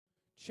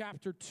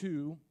chapter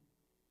 2,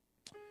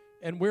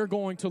 and we're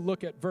going to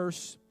look at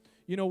verse,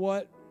 you know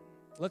what?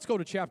 Let's go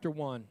to chapter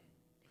 1.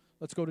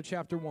 Let's go to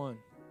chapter 1.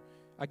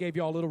 I gave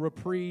you all a little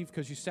reprieve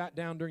because you sat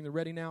down during the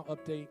Ready Now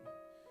update.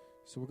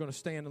 So we're going to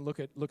stand and look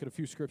at a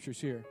few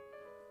scriptures here.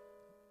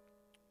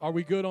 Are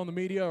we good on the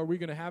media? Are we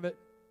going to have it?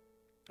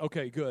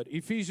 Okay, good.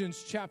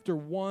 Ephesians chapter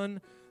 1.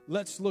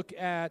 Let's look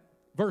at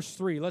verse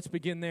 3. Let's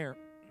begin there.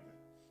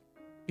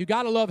 You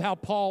got to love how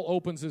Paul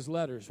opens his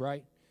letters,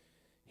 right?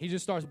 He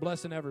just starts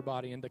blessing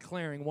everybody and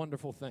declaring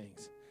wonderful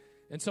things.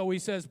 And so he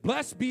says,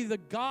 "Blessed be the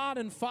God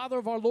and Father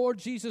of our Lord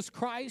Jesus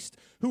Christ,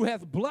 who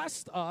hath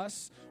blessed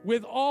us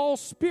with all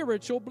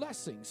spiritual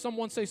blessings."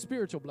 Someone say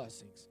spiritual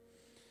blessings.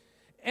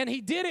 "And he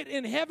did it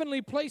in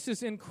heavenly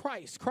places in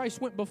Christ." Christ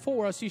went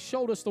before us. He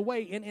showed us the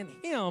way. And in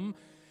him,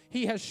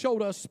 he has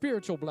showed us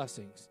spiritual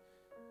blessings.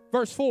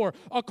 Verse 4,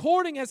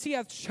 "According as he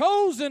hath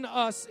chosen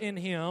us in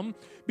him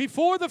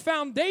before the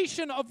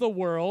foundation of the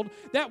world,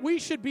 that we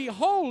should be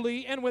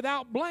holy and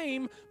without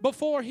blame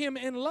before him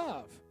in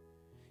love."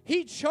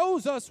 He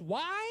chose us.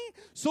 Why?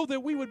 So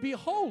that we would be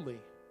holy.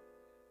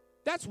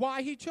 That's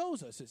why he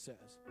chose us, it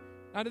says.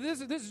 Now,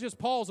 this is just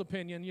Paul's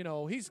opinion. You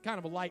know, he's kind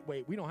of a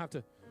lightweight. We don't have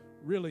to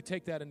really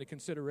take that into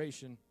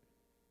consideration.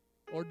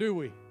 Or do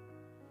we?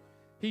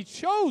 He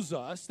chose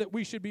us that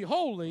we should be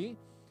holy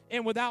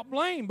and without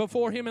blame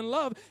before him in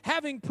love,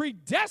 having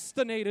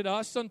predestinated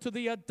us unto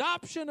the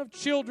adoption of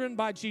children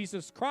by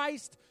Jesus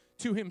Christ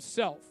to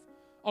himself,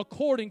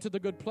 according to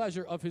the good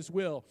pleasure of his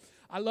will.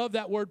 I love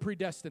that word,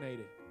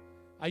 predestinated.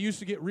 I used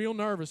to get real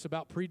nervous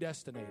about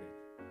predestinated.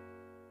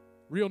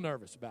 Real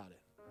nervous about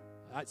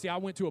it. I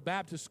went to a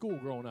Baptist school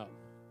growing up.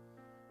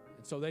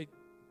 And so they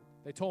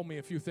told me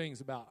a few things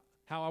about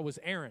how I was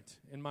errant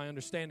in my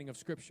understanding of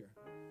Scripture.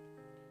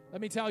 Let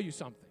me tell you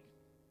something.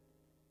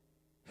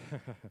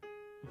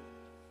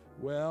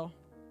 Well,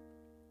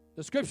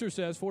 the Scripture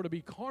says, "For to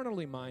be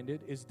carnally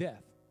minded is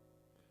death."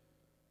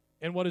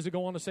 And what does it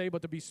go on to say?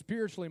 "But to be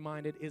spiritually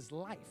minded is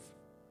life."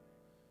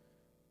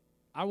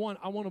 I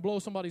want to blow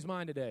somebody's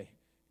mind today.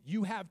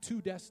 You have two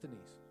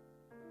destinies.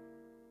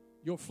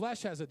 Your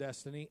flesh has a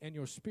destiny, and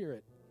your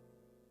spirit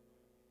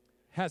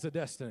has a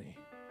destiny.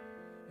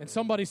 And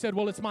somebody said,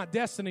 "Well, it's my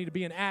destiny to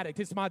be an addict.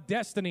 It's my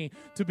destiny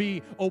to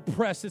be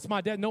oppressed. It's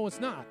my No, it's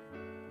not.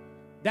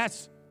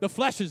 That's the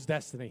flesh's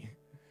destiny.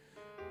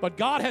 But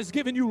God has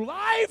given you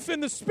life in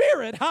the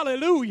Spirit.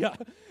 Hallelujah.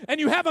 And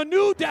you have a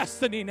new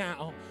destiny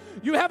now.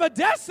 You have a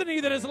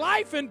destiny that is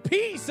life and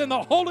peace in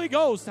the Holy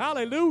Ghost.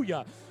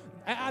 Hallelujah.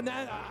 And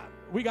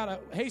we got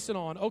to hasten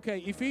on. Okay,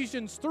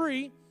 Ephesians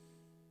 3.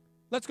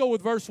 Let's go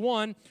with verse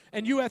 1.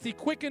 "And you hath he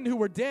quickened who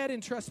were dead in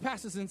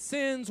trespasses and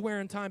sins,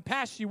 where in time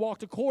past ye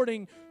walked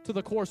according to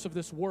the course of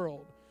this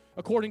world,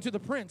 according to the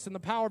prince and the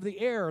power of the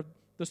air,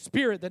 the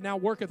spirit that now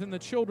worketh in the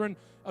children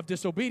of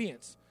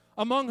disobedience,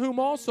 among whom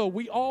also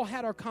we all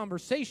had our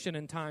conversation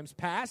in times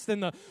past in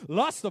the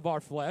lust of our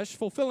flesh,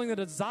 fulfilling the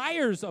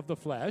desires of the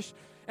flesh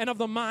and of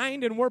the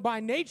mind, and were by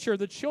nature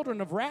the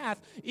children of wrath,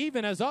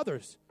 even as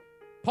others."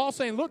 Paul's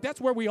saying, look, that's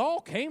where we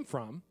all came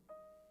from.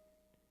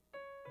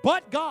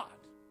 But God.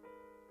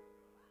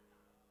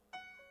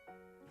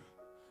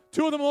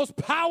 Two of the most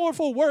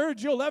powerful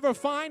words you'll ever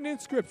find in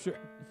Scripture.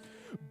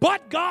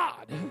 "But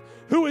God,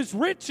 who is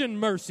rich in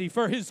mercy,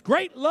 for his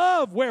great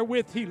love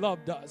wherewith he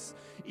loved us,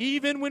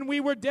 even when we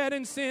were dead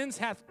in sins,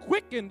 hath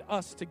quickened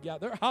us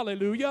together,"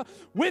 hallelujah,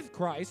 "with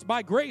Christ.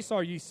 By grace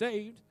are ye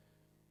saved,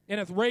 and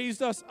hath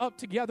raised us up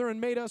together and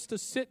made us to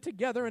sit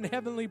together in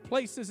heavenly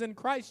places in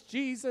Christ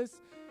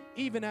Jesus,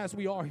 even as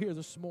we are here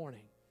this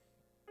morning,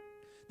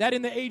 that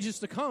in the ages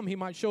to come he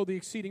might show the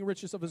exceeding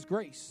riches of his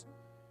grace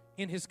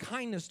in his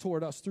kindness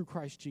toward us through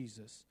Christ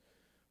Jesus.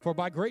 For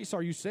by grace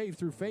are you saved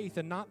through faith,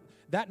 and not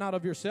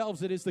of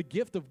yourselves. It is the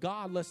gift of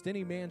God, lest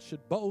any man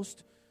should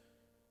boast."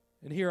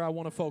 And here I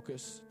want to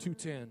focus,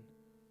 2:10.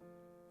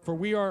 "For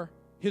we are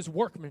his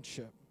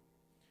workmanship,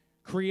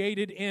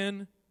 created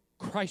in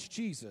Christ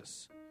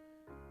Jesus,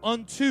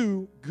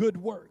 unto good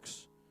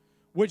works,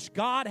 which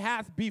God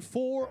hath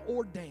before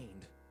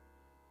ordained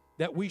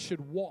that we should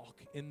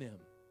walk in them."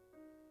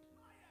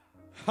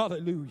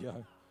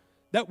 Hallelujah.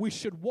 That we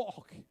should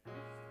walk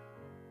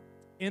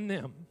in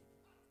them.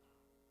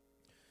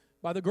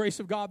 By the grace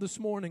of God this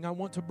morning, I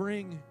want to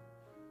bring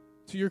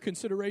to your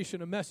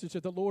consideration a message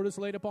that the Lord has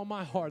laid upon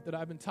my heart that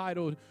I've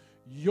entitled,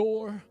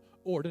 "Your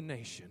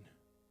Ordination."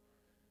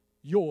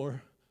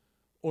 Your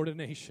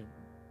ordination.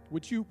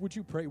 Would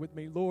you pray with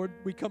me? Lord,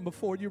 we come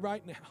before you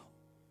right now.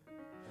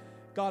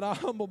 God, I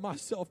humble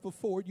myself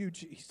before you,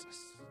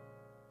 Jesus.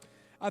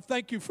 I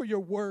thank you for your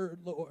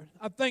word, Lord.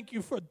 I thank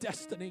you for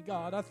destiny,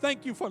 God. I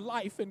thank you for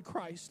life in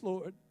Christ,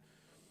 Lord.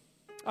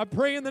 I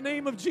pray in the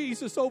name of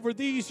Jesus over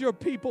these, your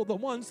people, the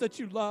ones that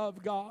you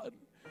love, God.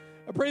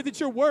 I pray that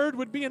your word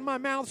would be in my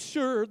mouth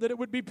sure, that it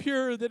would be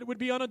pure, that it would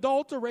be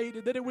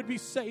unadulterated, that it would be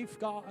safe,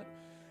 God.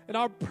 And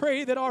I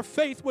pray that our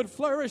faith would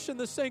flourish in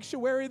the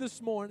sanctuary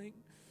this morning.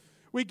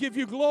 We give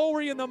you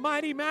glory in the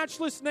mighty,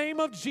 matchless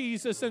name of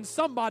Jesus. And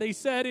somebody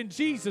said, in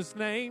Jesus'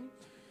 name.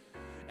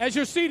 As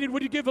you're seated,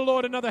 would you give the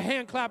Lord another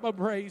hand clap of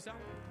praise?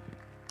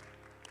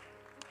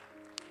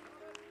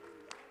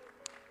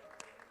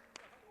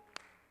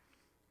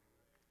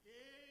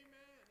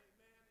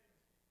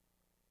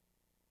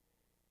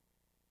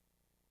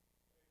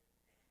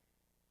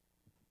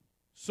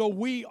 So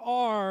we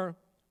are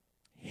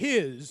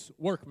His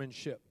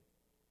workmanship,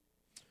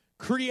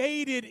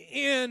 created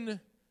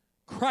in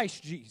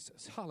Christ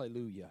Jesus.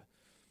 Hallelujah.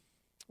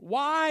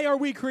 Why are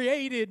we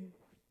created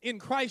in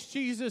Christ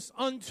Jesus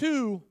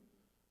unto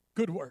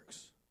good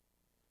works?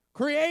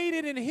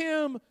 Created in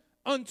Him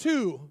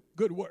unto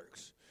good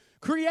works.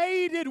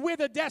 Created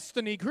with a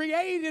destiny,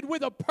 created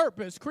with a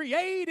purpose,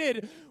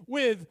 created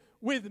with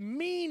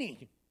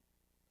meaning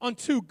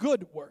unto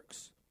good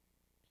works.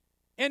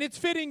 And it's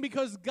fitting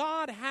because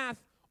God hath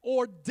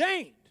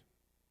ordained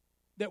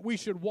that we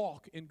should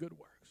walk in good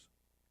works.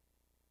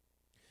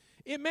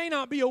 It may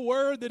not be a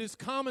word that is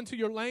common to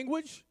your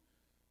language,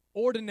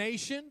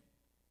 ordination.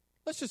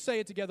 Let's just say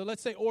it together.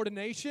 Let's say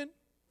ordination.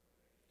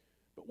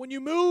 But when you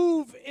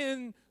move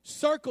in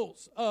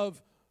circles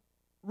of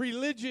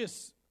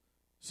religious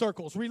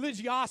circles,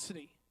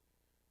 religiosity,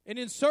 and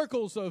in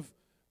circles of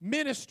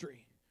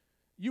ministry,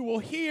 you will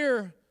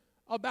hear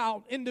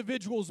about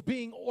individuals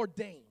being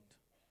ordained.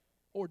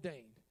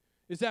 Ordained.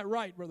 Is that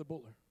right, Brother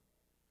Buller?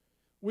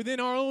 Within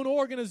our own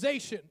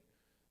organization,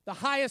 the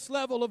highest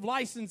level of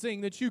licensing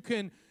that you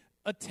can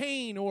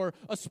attain or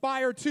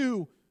aspire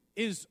to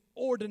is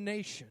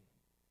ordination.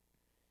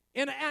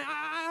 And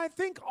I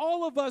think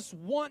all of us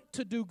want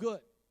to do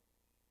good.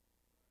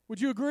 Would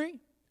you agree?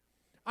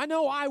 I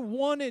know I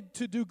wanted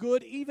to do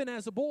good even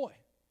as a boy.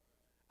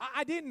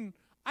 I didn't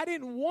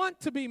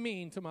want to be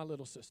mean to my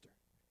little sister.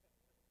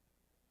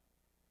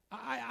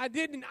 I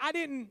didn't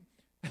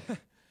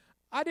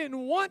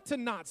want to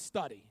not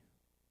study.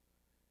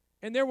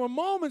 And there were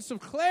moments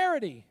of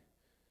clarity,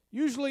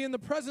 usually in the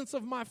presence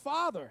of my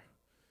father,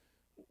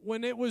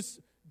 when it was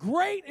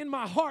great in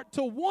my heart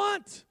to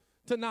want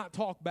to not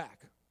talk back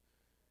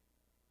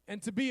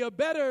and to be a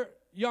better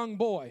young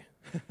boy.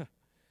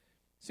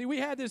 See, we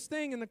had this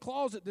thing in the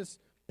closet, this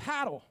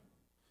paddle,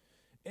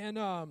 and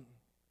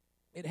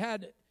it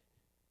had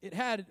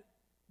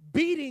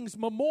beatings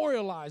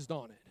memorialized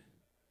on it.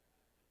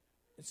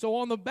 And so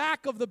on the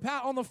back of the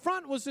paddle, on the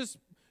front was this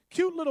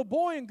cute little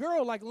boy and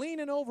girl like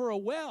leaning over a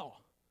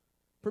well,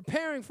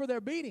 preparing for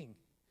their beating.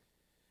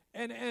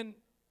 And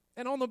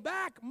on the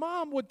back,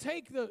 Mom would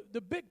take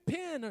the big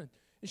pen and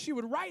she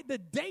would write the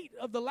date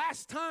of the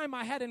last time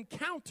I had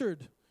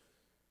encountered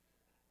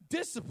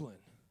discipline.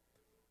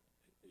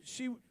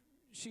 She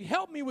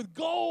helped me with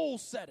goal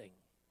setting.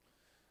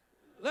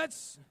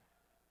 Let's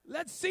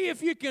see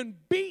if you can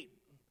beat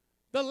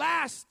the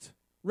last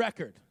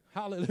record.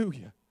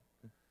 Hallelujah.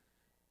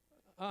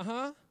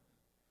 I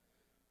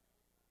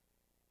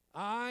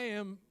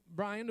am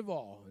Brian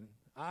Duvall, and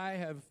I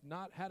have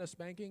not had a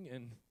spanking,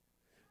 and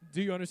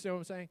do you understand what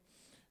I'm saying?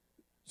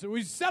 So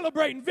we're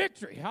celebrating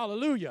victory.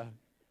 Hallelujah.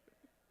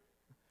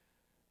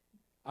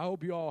 I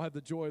hope you all have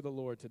the joy of the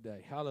Lord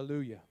today.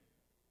 Hallelujah.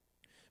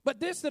 But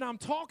this that I'm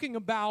talking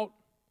about,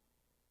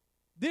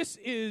 this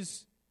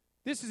is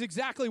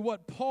exactly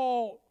what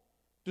Paul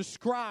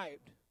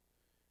described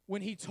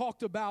when he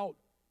talked about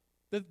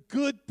the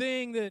good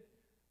thing that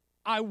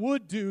I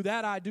would do,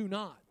 that I do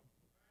not.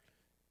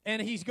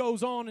 And he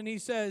goes on and he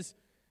says,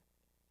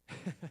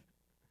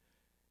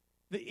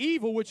 the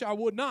evil which I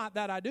would not,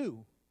 that I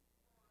do.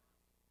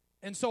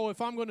 And so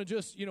if I'm going to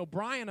just,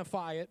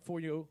 Brianify it for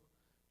you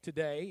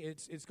today,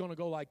 it's going to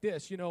go like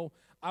this.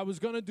 I was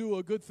going to do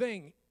a good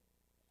thing,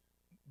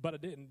 but I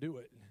didn't do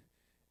it.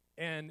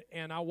 And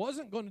I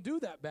wasn't going to do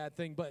that bad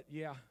thing, but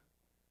yeah,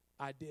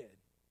 I did.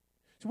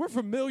 So we're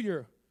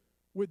familiar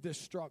with this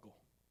struggle.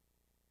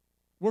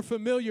 We're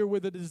familiar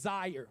with a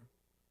desire,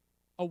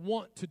 a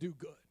want to do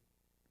good.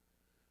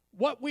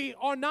 What we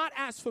are not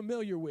as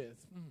familiar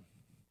with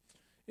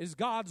is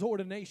God's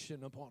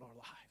ordination upon our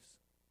lives.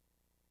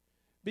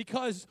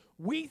 Because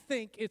we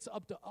think it's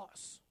up to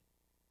us.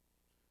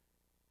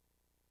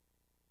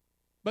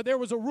 But there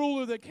was a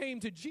ruler that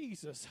came to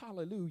Jesus,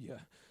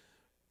 hallelujah,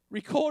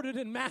 recorded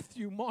in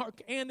Matthew,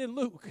 Mark, and in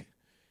Luke.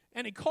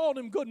 And he called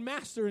him good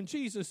master, and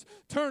Jesus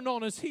turned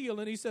on his heel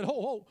and he said,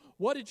 ho,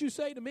 what did you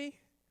say to me?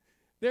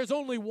 There's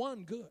only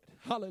one good,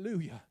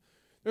 hallelujah.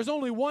 There's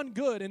only one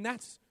good, and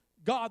that's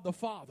God the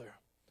Father.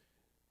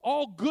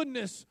 All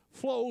goodness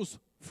flows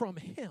from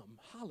Him,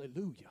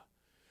 hallelujah.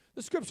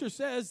 The scripture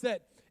says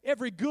that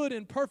every good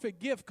and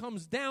perfect gift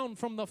comes down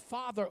from the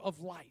Father of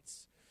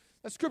lights.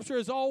 That scripture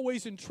has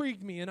always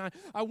intrigued me, and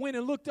I went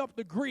and looked up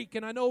the Greek,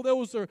 and I know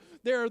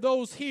there are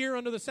those here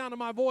under the sound of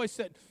my voice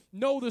that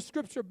know the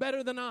scripture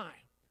better than I.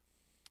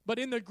 But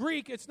in the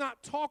Greek, it's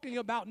not talking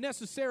about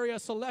necessarily a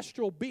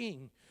celestial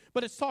being,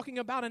 but it's talking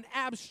about an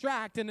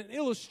abstract and an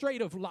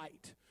illustrative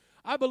light.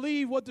 I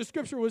believe what the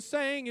scripture was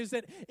saying is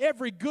that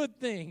every good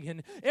thing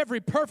and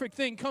every perfect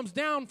thing comes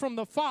down from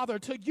the Father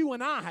to you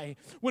and I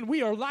when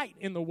we are light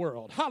in the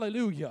world.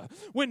 Hallelujah.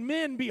 When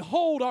men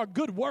behold our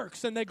good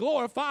works and they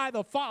glorify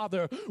the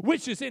Father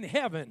which is in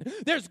heaven.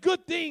 There's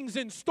good things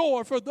in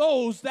store for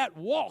those that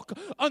walk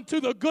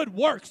unto the good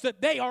works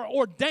that they are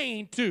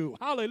ordained to.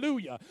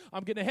 Hallelujah.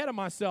 I'm getting ahead of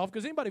myself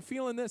because anybody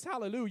feeling this?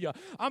 Hallelujah.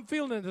 I'm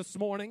feeling it this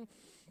morning.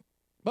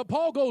 But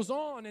Paul goes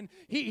on and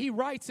he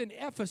writes in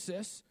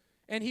Ephesus.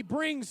 And he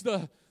brings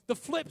the the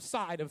flip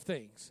side of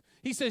things.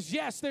 He says,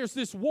 yes, there's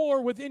this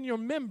war within your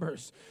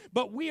members,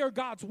 but we are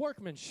God's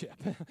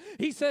workmanship.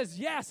 He says,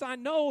 yes, I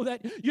know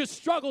that you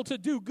struggle to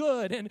do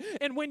good,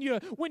 and when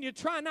you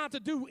try not to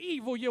do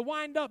evil, you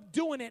wind up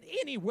doing it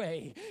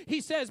anyway. He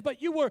says,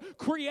 but you were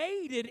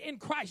created in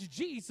Christ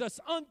Jesus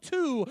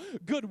unto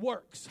good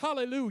works.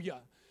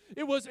 Hallelujah.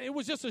 It was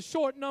just a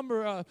short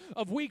number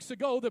of weeks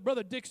ago that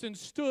Brother Dixon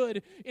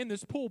stood in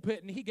this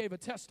pulpit and he gave a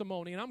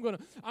testimony, and I'm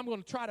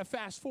gonna try to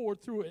fast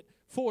forward through it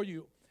for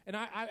you. And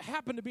I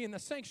happened to be in the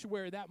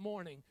sanctuary that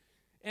morning,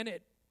 and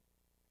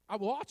I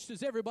watched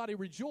as everybody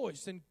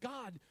rejoiced, and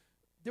God,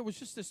 there was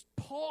just this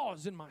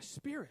pause in my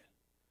spirit.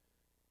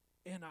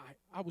 And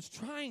I was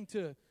trying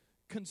to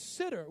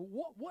consider,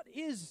 what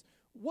is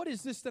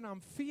this that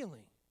I'm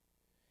feeling?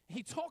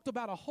 He talked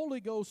about a Holy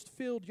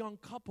Ghost-filled young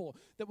couple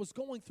that was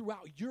going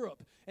throughout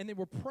Europe, and they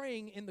were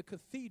praying in the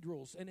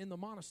cathedrals and in the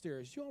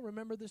monasteries. You all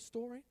remember this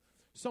story?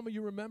 Some of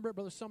you remember it.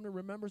 Brother Sumner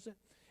remembers it.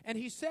 And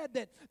he said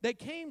that they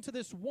came to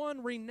this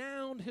one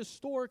renowned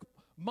historic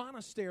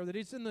monastery that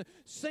is in the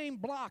same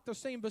block, the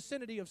same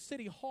vicinity of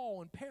City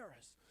Hall in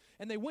Paris.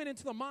 And they went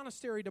into the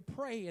monastery to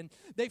pray, and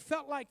they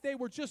felt like they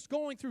were just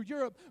going through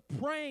Europe,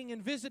 praying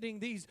and visiting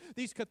these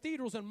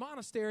cathedrals and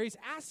monasteries,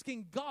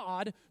 asking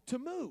God to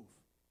move.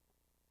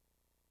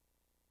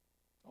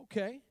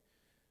 Okay,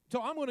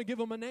 so I'm going to give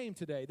them a name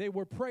today. They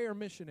were prayer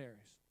missionaries.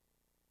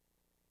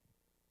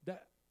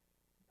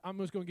 I'm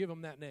just going to give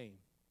them that name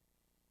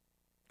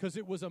because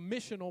it was a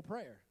missional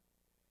prayer.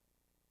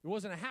 It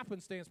wasn't a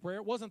happenstance prayer.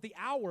 It wasn't the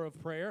hour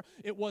of prayer.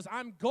 It was,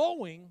 I'm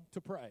going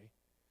to pray.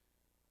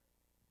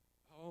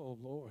 Oh,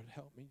 Lord,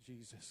 help me,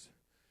 Jesus.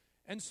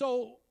 And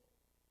so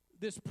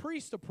this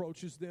priest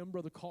approaches them,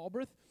 Brother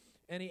Calbreth,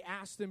 and he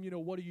asked them,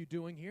 what are you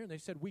doing here? And they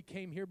said, we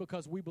came here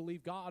because we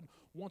believe God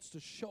wants to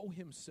show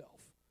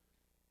himself.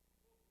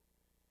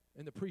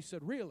 And the priest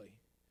said, really?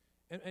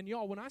 And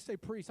y'all, when I say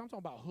priest, I'm talking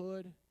about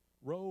hood,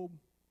 robe,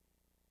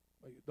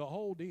 the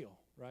whole deal,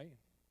 right?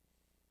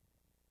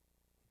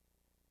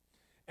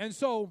 And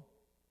so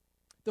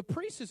the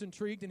priest is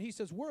intrigued, and he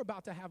says, we're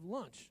about to have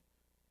lunch.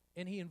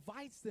 And he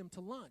invites them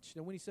to lunch.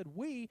 And when he said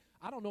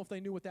I don't know if they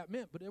knew what that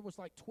meant, but it was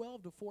like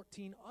 12 to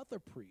 14 other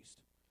priests.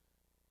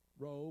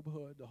 Robe,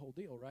 hood, the whole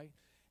deal, right?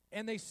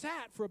 And they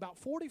sat for about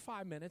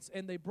 45 minutes,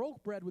 and they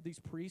broke bread with these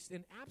priests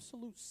in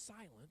absolute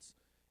silence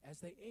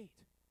as they ate.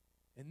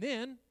 And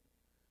then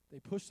they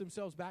pushed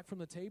themselves back from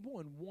the table,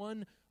 and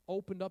one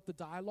opened up the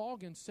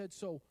dialogue and said,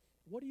 so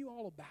what are you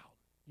all about?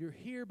 You're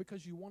here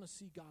because you want to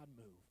see God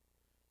move.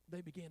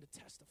 They began to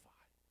testify.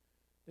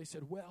 They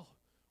said, well,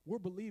 we're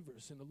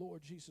believers in the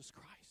Lord Jesus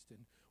Christ, and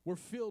we're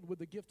filled with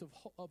the gift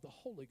of the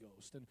Holy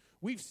Ghost, and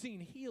we've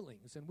seen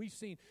healings, and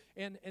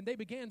and they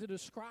began to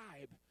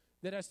describe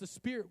that as the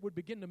Spirit would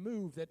begin to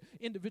move, that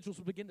individuals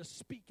would begin to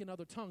speak in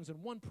other tongues.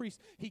 And one priest,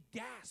 he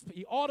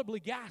audibly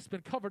gasped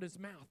and covered his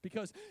mouth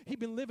because he'd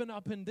been living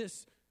up in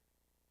this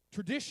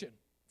tradition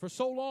for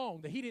so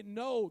long that he didn't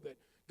know that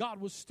God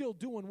was still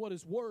doing what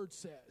his word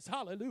says.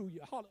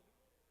 Hallelujah, hallelujah.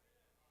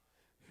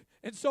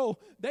 And so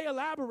they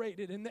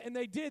elaborated, and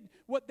they did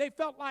what they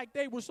felt like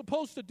they were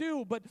supposed to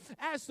do. But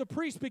as the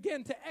priest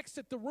began to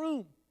exit the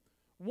room,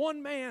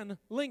 one man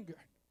lingered.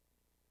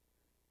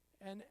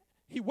 And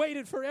he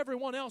waited for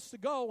everyone else to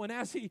go, and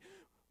as he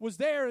was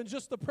there in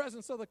just the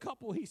presence of the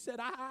couple, he said,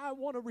 I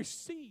want to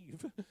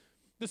receive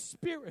the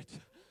Spirit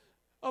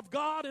of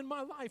God in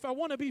my life. I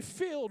want to be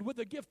filled with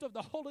the gift of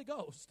the Holy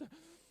Ghost.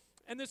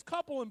 And this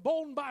couple,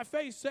 emboldened by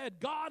faith, said,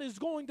 God is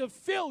going to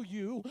fill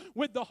you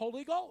with the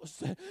Holy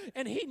Ghost.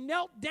 And he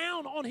knelt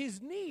down on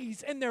his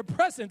knees in their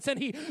presence, and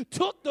he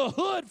took the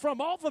hood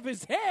from off of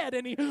his head,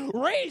 and he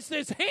raised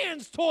his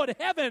hands toward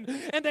heaven,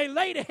 and they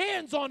laid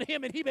hands on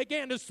him, and he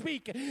began to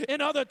speak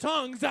in other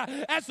tongues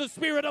as the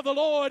Spirit of the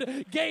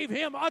Lord gave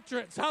him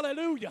utterance.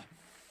 Hallelujah.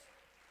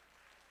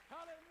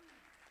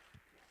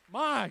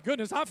 My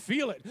goodness, I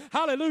feel it.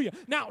 Hallelujah.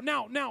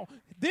 Now,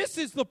 this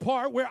is the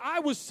part where I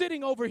was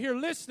sitting over here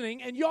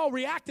listening, and y'all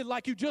reacted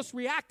like you just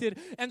reacted,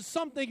 and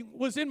something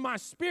was in my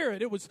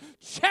spirit. It was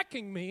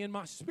checking me in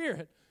my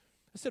spirit.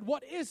 I said,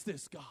 what is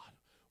this, God?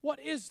 What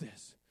is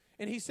this?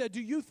 And he said,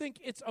 do you think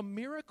it's a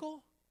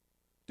miracle?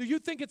 Do you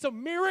think it's a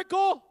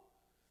miracle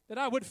that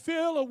I would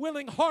fill a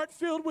willing heart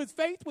filled with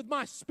faith with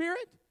my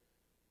spirit?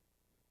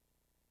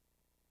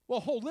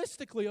 Well,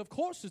 holistically, of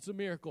course it's a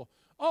miracle.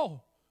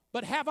 Oh,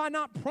 but have I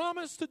not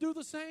promised to do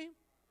the same?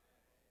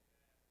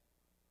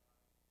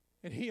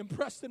 And he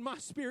impressed in my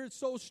spirit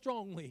so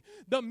strongly.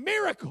 The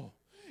miracle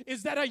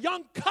is that a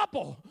young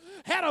couple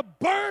had a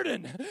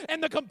burden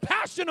and the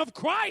compassion of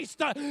Christ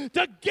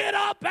to get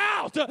up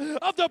out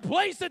of the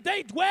place that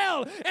they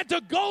dwell and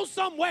to go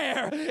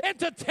somewhere and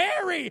to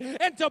tarry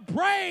and to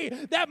pray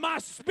that my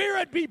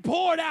spirit be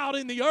poured out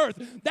in the earth.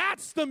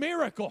 That's the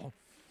miracle.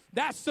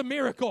 That's the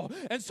miracle.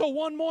 And so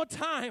one more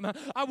time,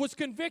 I was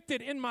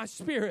convicted in my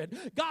spirit.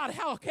 God,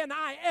 how can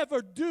I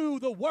ever do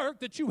the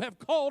work that you have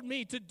called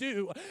me to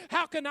do?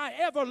 How can I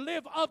ever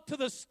live up to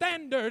the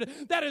standard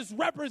that is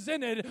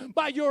represented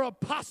by your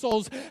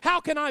apostles? How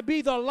can I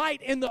be the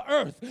light in the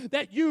earth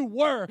that you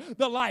were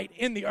the light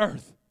in the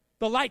earth?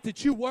 the light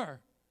that you were.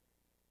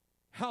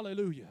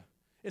 Hallelujah.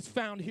 It's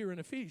found here in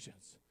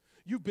Ephesians.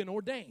 You've been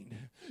ordained.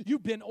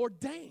 You've been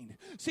ordained.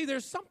 See,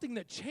 there's something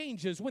that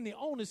changes when the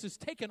onus is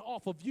taken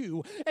off of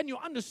you and you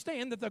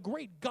understand that the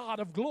great God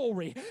of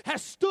glory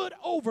has stood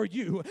over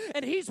you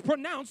and he's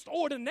pronounced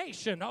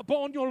ordination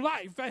upon your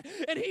life.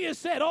 And he has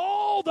said,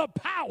 all the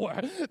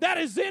power that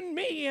is in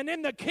me and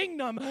in the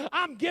kingdom,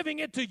 I'm giving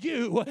it to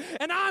you.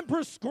 And I'm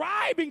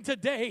prescribing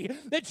today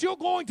that you're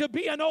going to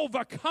be an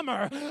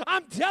overcomer.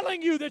 I'm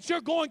telling you that you're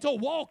going to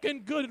walk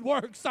in good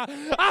works.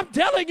 I'm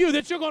telling you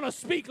that you're going to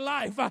speak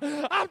life.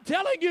 I'm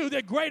telling you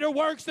that greater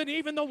works than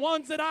even the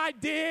ones that I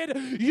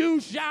did,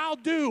 you shall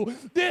do.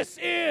 This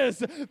is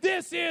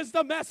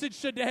the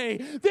message today.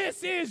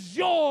 This is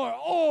your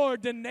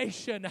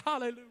ordination.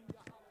 Hallelujah.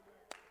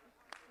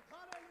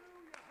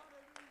 Hallelujah.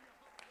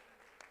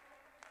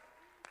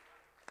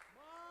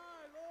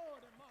 My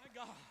Lord and my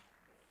God.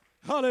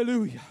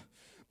 Hallelujah.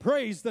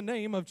 Praise the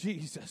name of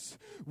Jesus.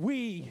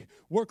 We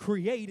were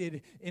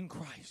created in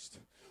Christ.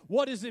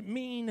 What does it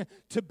mean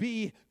to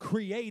be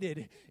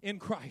created in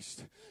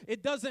Christ?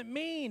 It doesn't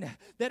mean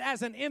that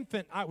as an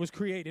infant I was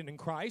created in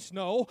Christ.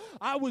 No,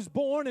 I was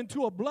born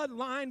into a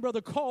bloodline, Brother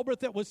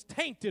Colbert, that was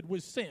tainted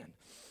with sin.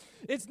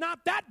 It's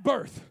not that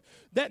birth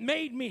that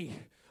made me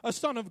a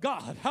son of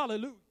God.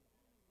 Hallelujah.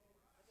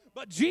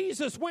 But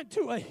Jesus went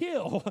to a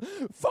hill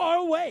far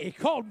away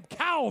called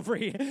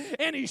Calvary,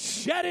 and he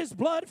shed his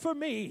blood for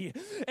me.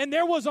 And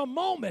there was a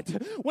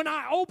moment when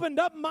I opened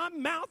up my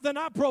mouth and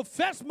I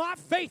professed my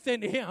faith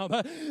in him.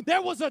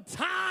 There was a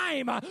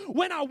time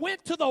when I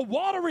went to the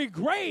watery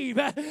grave,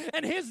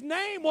 and his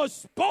name was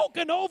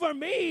spoken over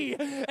me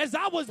as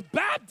I was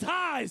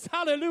baptized.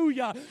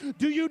 Hallelujah.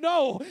 Do you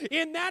know,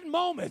 in that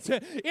moment,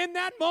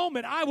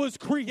 I was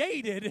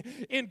created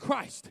in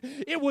Christ.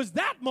 It was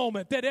that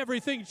moment that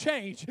everything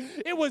changed.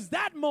 It was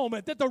that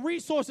moment that the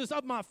resources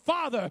of my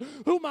Father,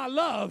 whom I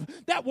love,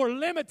 that were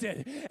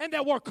limited and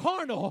that were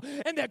carnal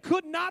and that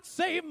could not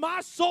save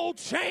my soul,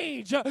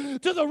 changed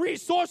to the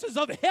resources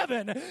of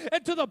heaven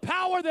and to the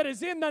power that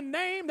is in the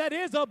name that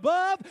is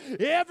above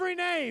every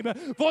name.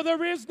 For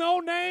there is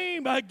no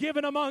name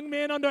given among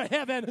men under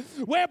heaven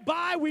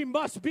whereby we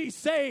must be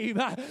saved.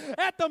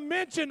 At the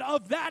mention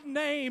of that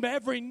name,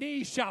 every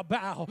knee shall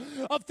bow,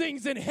 of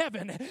things in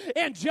heaven,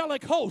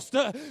 angelic hosts,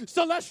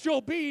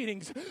 celestial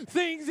beings,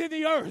 things in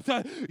the earth,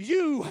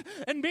 you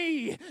and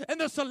me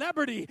and the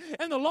celebrity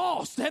and the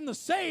lost and the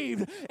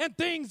saved and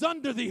things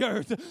under the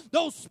earth,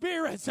 those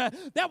spirits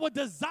that would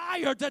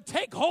desire to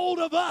take hold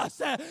of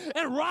us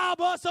and rob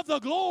us of the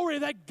glory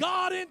that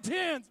God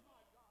intends.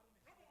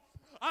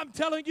 I'm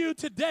telling you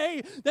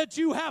today that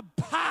you have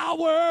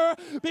power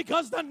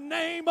because the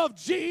name of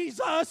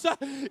Jesus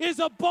is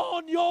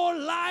upon your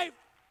life.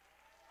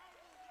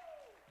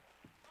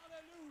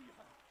 Hallelujah.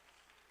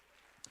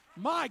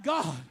 My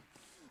God.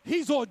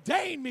 He's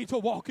ordained me to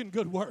walk in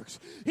good works.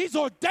 He's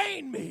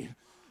ordained me.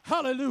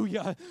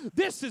 Hallelujah.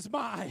 This is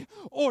my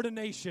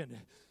ordination.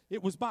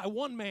 It was by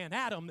one man,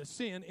 Adam, that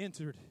sin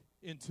entered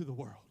into the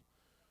world.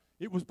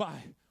 It was by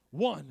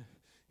one,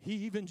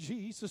 even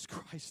Jesus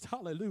Christ.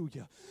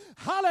 Hallelujah.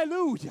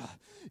 Hallelujah.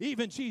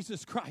 Even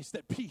Jesus Christ,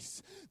 that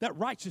peace, that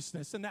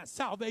righteousness, and that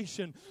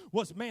salvation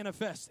was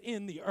manifest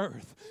in the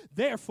earth.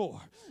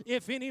 Therefore,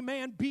 if any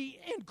man be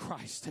in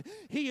Christ,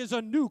 he is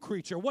a new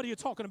creature. What are you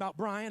talking about,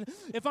 Brian?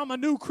 If I'm a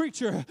new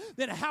creature,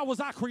 then how was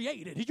I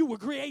created? You were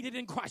created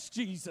in Christ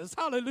Jesus.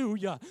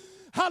 Hallelujah.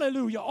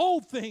 Hallelujah.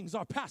 Old things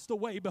are passed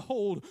away.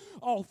 Behold,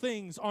 all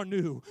things are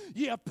new.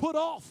 Ye have put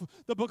off,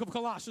 the book of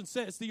Colossians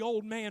says, the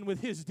old man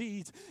with his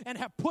deeds, and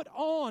have put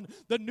on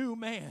the new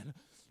man.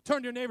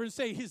 Turn to your neighbor and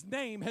say, his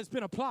name has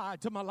been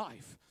applied to my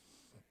life.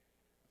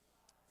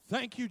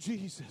 Thank you,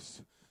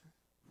 Jesus.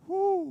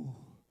 Woo.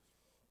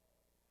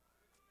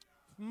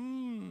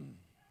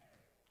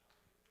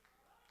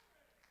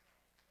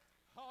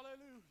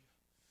 Hallelujah.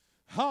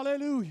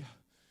 Hallelujah.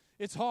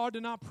 It's hard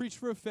to not preach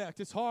for effect.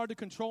 It's hard to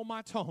control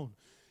my tone.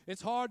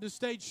 It's hard to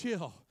stay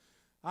chill.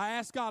 I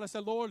asked God, I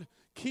said, Lord,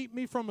 keep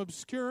me from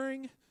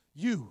obscuring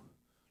you.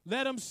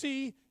 Let them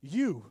see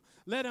you.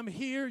 Let them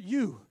hear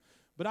you.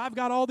 But I've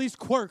got all these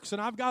quirks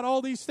and I've got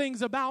all these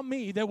things about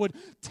me that would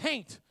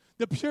taint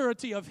the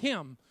purity of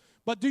him.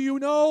 But do you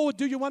know,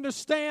 do you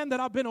understand that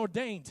I've been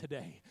ordained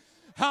today?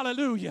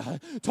 Hallelujah.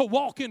 To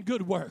walk in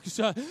good works,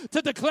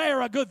 to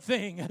declare a good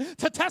thing,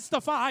 to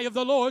testify of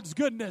the Lord's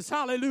goodness.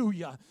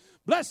 Hallelujah.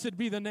 Blessed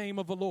be the name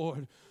of the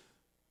Lord.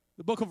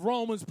 The book of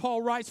Romans,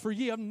 Paul writes, for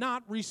ye have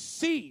not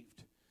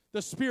received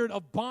the spirit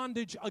of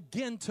bondage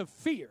again to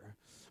fear,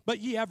 but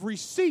ye have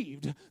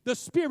received the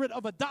spirit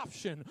of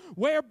adoption,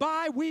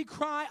 whereby we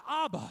cry,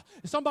 Abba.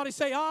 Somebody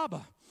say,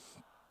 Abba.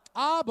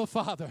 Abba,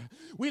 Father.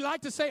 We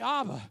like to say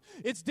Abba.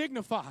 It's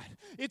dignified.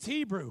 It's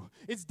Hebrew.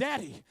 It's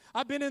daddy.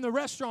 I've been in the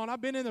restaurant. I've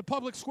been in the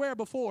public square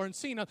before and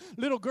seen a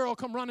little girl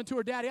come running to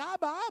her daddy.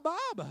 Abba, Abba,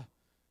 Abba.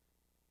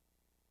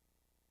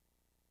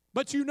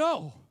 But you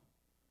know,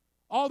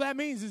 all that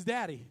means is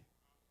daddy.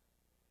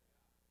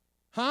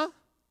 Huh?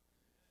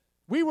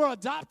 We were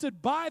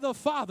adopted by the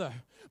Father,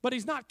 but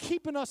he's not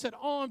keeping us at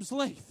arm's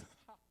length.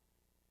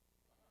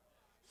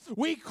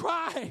 We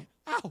cry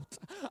out,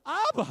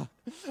 Abba,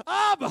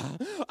 Abba,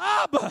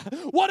 Abba,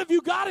 what have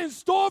you got in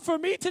store for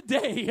me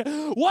today?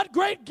 What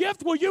great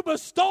gift will you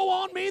bestow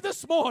on me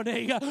this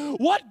morning?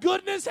 What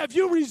goodness have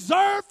you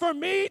reserved for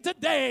me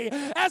today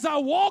as I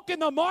walk in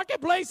the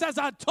marketplace, as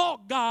I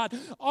talk, God?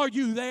 Are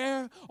you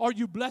there? Are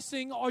you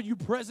blessing? Are you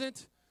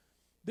present?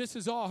 This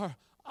is our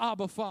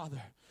Abba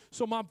Father.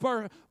 So my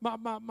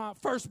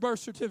first birth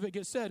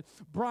certificate said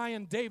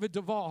Brian David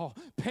Duvall,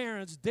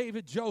 parents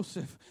David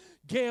Joseph,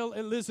 Gail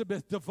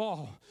Elizabeth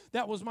Duvall.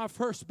 That was my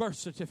first birth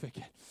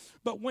certificate.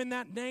 But when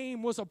that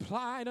name was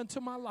applied unto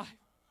my life,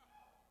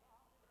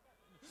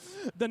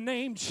 the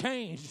name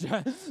changed.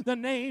 The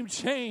name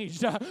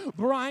changed.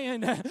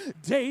 Brian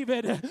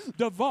David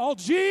Duvall.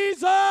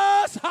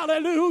 Jesus,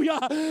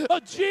 hallelujah.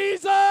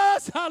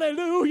 Jesus,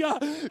 hallelujah.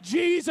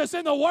 Jesus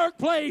in the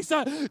workplace.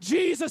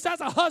 Jesus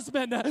as a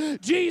husband.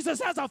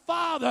 Jesus as a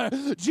father.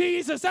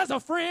 Jesus as a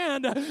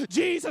friend.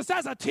 Jesus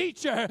as a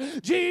teacher.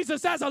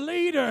 Jesus as a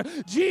leader.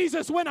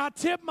 Jesus when I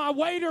tip my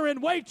waiter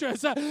and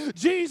waitress.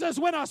 Jesus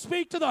when I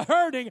speak to the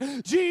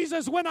hurting.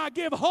 Jesus when I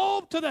give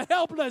hope to the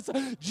helpless.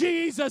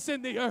 Jesus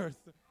in the earth.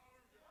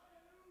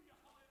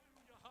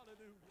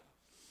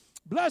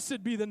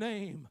 Blessed be the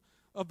name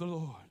of the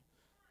Lord.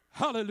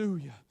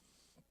 Hallelujah.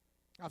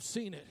 I've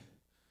seen it.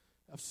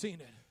 I've seen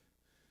it.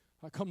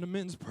 I come to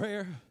men's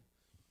prayer,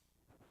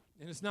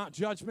 and it's not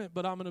judgment,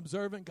 but I'm an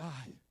observant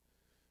guy.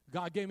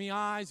 God gave me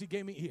eyes, He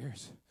gave me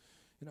ears.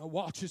 And I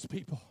watch His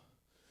people,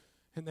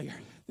 and they're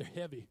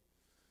heavy.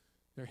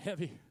 They're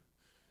heavy.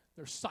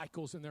 There's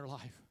cycles in their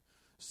life.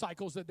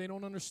 Cycles that they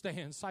don't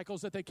understand.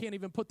 Cycles that they can't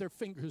even put their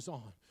fingers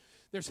on.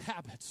 There's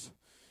habits,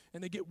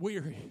 and they get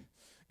weary.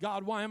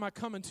 God, why am I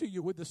coming to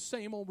you with the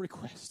same old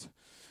request?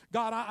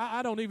 God,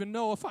 I don't even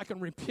know if I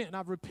can repent.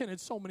 I've repented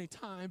so many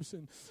times,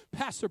 and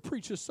Pastor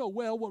preaches so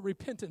well what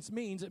repentance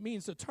means. It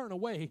means to turn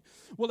away.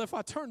 Well, if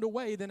I turned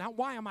away, then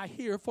why am I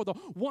here for the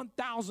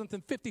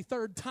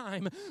 1,053rd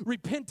time,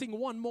 repenting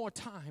one more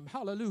time?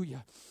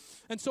 Hallelujah.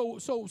 And so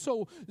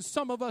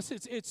some of us,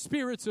 it's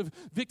spirits of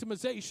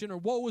victimization or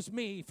woe is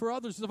me. For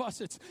others of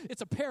us, it's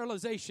a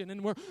paralyzation,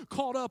 and we're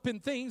caught up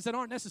in things that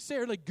aren't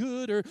necessarily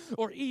good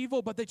or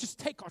evil, but they just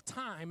take our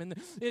time. And,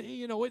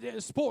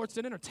 sports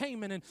and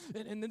entertainment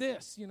and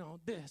this,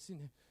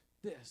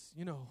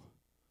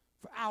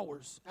 for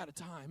hours at a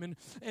time. And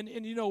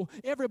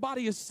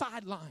everybody is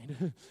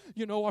sidelined.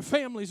 Our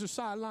families are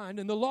sidelined,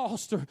 and the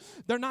lost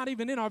they're not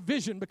even in our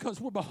vision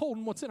because we're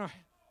beholding what's in our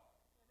hand.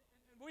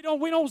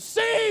 We don't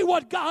see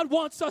what God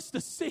wants us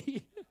to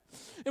see.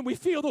 And we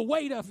feel the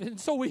weight of it. And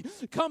so we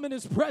come in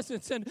His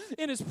presence. And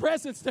in His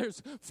presence,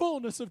 there's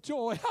fullness of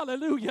joy.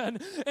 Hallelujah.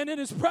 And in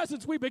His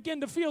presence, we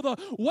begin to feel the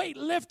weight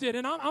lifted.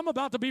 And I'm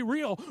about to be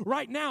real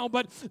right now.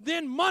 But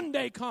then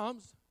Monday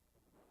comes.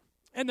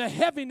 And the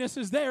heaviness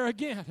is there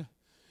again.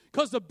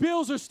 Because the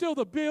bills are still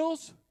the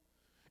bills.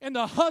 And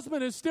the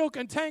husband is still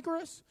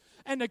cantankerous.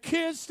 And the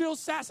kids still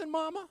sassing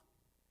mama.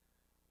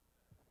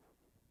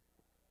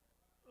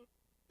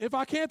 If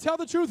I can't tell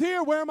the truth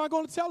here, where am I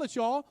going to tell it,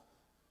 y'all?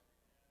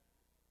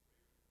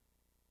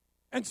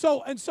 And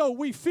so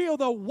we feel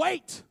the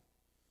weight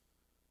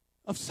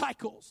of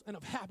cycles and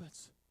of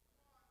habits.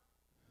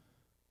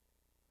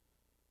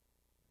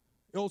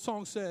 The old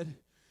song said,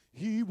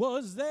 He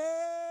was there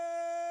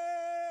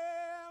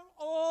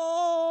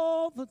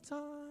all the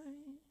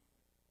time.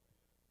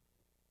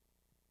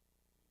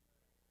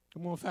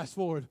 I'm going to fast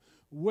forward.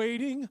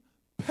 Waiting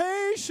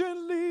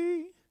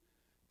patiently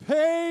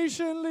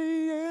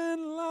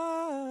in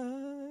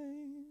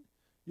line.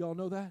 Y'all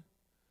know that?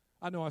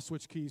 I know I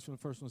switched keys from the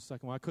first one to the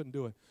second one. I couldn't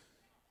do it.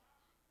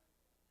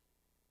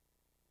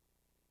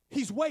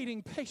 He's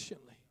waiting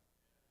patiently.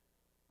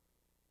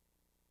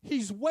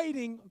 He's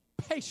waiting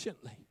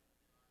patiently.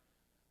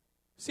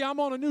 See, I'm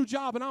on a new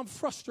job and I'm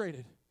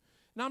frustrated.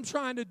 And I'm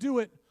trying to do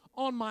it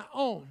on my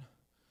own.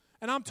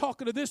 And I'm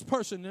talking to this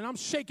person and I'm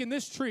shaking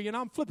this tree and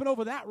I'm flipping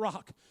over that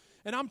rock.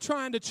 And I'm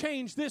trying to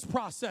change this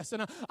process.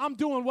 And I'm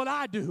doing what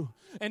I do.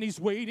 And He's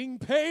waiting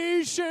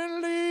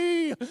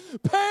patiently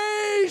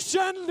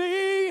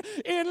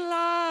in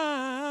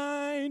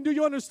line. Do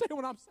you understand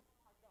what I'm saying?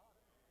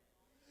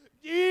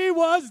 He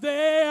was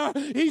there.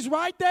 He's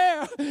right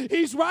there.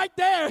 He's right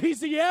there. He's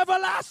the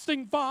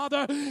everlasting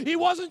Father. He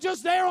wasn't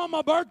just there on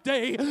my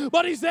birthday,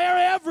 but He's there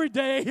every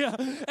day.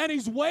 And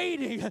He's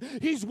waiting.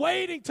 He's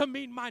waiting to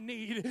meet my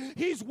need.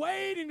 He's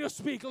waiting to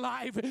speak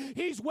life.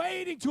 He's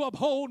waiting to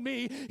uphold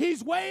me.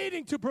 He's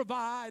waiting to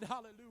provide.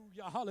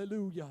 Hallelujah.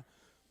 Hallelujah.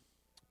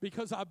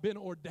 Because I've been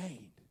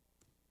ordained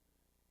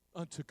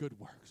unto good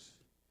works.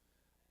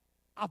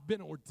 I've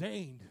been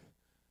ordained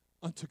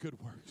unto good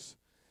works.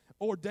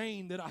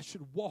 Ordained that I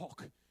should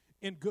walk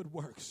in good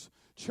works.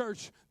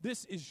 Church,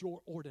 this is your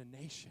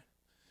ordination.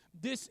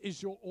 This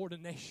is your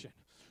ordination.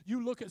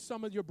 You look at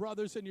some of your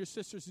brothers and your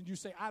sisters and you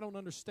say, I don't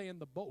understand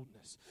the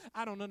boldness.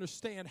 I don't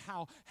understand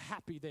how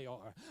happy they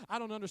are. I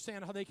don't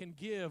understand how they can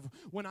give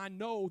when I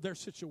know their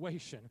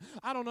situation.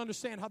 I don't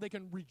understand how they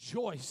can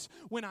rejoice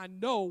when I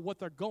know what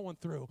they're going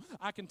through.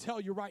 I can tell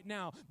you right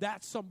now,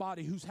 that's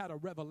somebody who's had a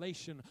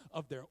revelation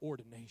of their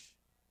ordination.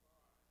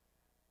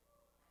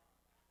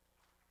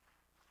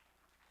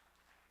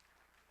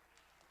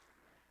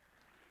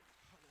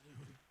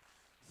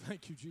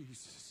 Thank you,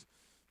 Jesus.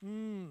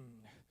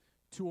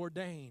 To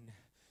ordain,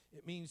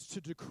 it means to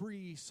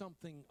decree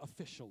something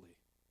officially.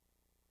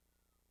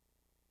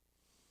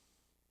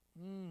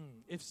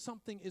 If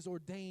something is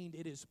ordained,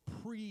 it is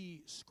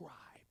prescribed.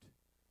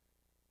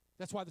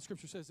 That's why the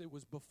scripture says it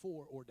was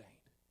before ordained.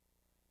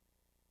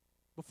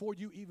 Before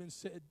you even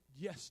said,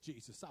 yes,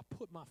 Jesus, I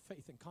put my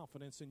faith and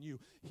confidence in you,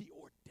 he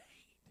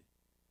ordained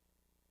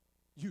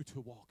you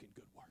to walk in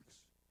good works.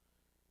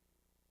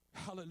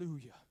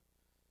 Hallelujah.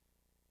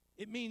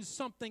 It means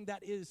something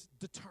that is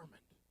determined.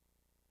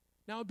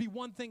 Now, it would be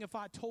one thing if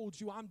I told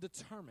you I'm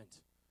determined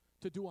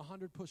to do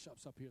 100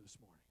 push-ups up here this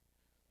morning.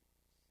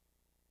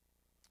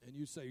 And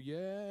you say,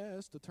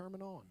 yes,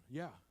 determine on.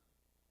 Yeah.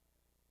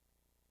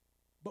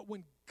 But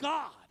when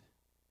God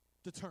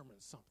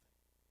determines something,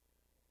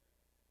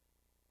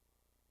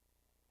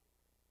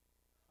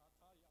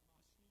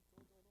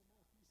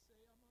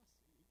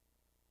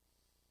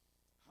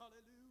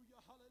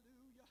 hallelujah,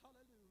 hallelujah,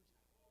 hallelujah.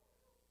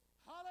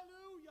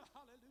 Hallelujah,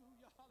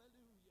 hallelujah, hallelujah.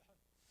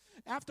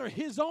 After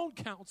his own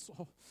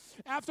counsel,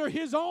 after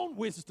his own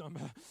wisdom,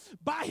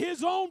 by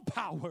his own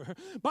power,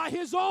 by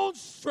his own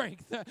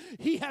strength,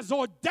 he has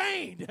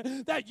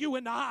ordained that you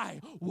and I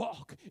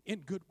walk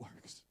in good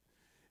works.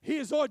 He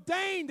has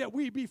ordained that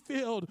we be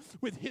filled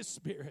with his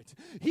spirit.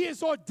 He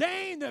has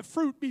ordained that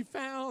fruit be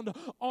found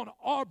on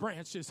our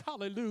branches.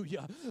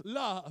 Hallelujah.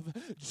 Love,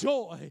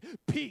 joy,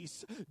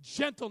 peace,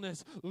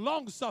 gentleness,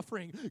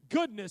 long-suffering,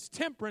 goodness,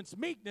 temperance,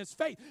 meekness,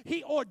 faith.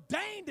 He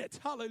ordained it.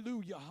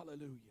 Hallelujah,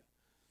 hallelujah.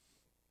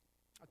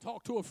 I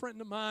talked to a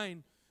friend of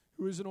mine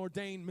who is an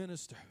ordained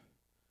minister.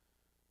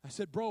 I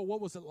said, bro,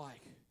 what was it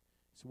like? He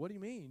said, what do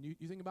you mean?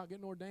 You think about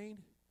getting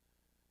ordained?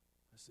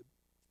 I said,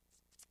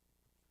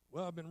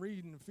 well, I've been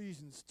reading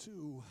Ephesians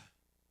 2.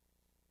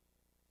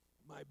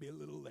 Might be a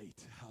little late.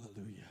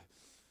 Hallelujah.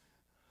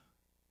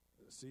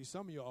 See,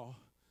 some of y'all,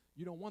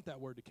 you don't want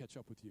that word to catch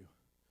up with you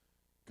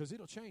because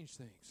it'll change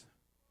things.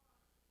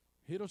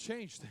 It'll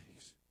change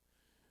things.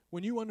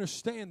 When you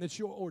understand that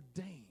you're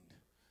ordained.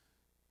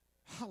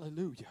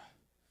 Hallelujah.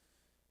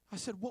 I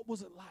said, what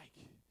was it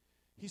like?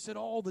 He said,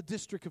 all the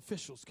district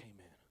officials came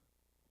in.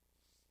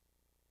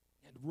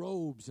 And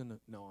robes and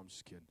no, I'm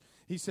just kidding.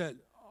 He said,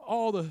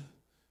 all the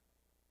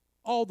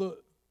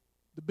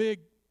big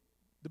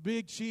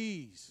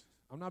cheese.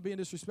 I'm not being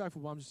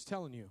disrespectful, but I'm just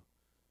telling you.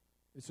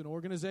 It's an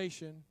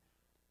organization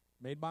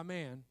made by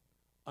man,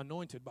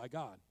 anointed by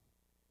God.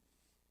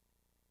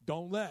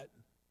 Don't let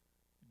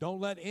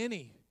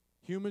any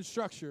human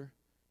structure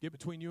get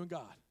between you and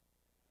God.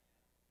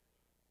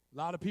 A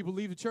lot of people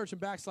leave the church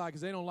and backslide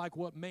because they don't like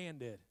what man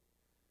did.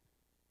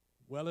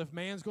 Well, if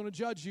man's going to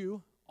judge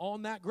you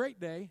on that great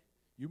day,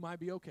 you might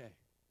be okay.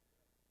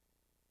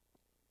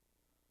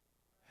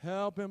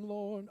 Help him,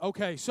 Lord.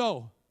 Okay,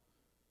 so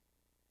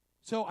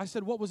I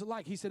said, what was it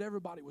like? He said,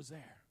 everybody was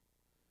there.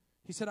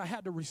 He said, I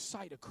had to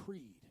recite a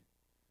creed.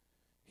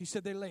 He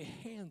said, they lay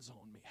hands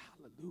on me.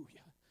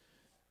 Hallelujah.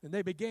 And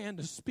they began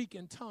to speak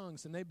in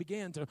tongues, and they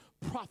began to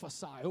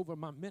prophesy over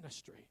my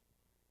ministry.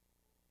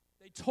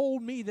 They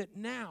told me that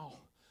now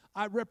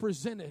I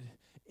represented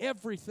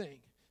everything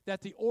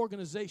that the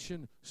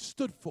organization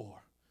stood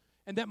for,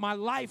 and that my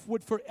life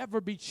would forever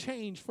be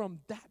changed from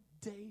that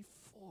day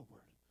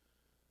forward.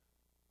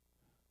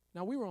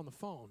 Now, we were on the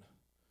phone,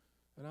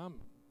 and I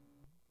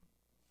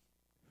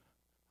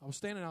was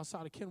standing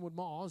outside of Kenwood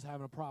Mall. I was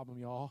having a problem,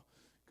 y'all,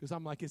 because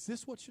I'm like, is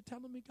this what you're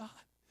telling me, God?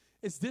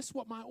 Is this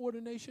what my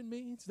ordination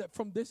means? That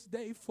from this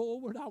day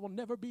forward, I will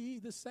never be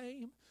the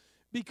same?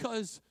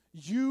 Because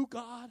you,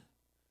 God,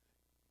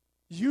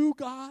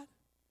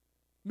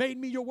 made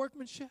me your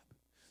workmanship.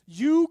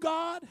 You,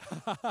 God,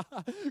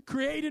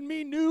 created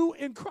me new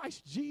in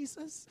Christ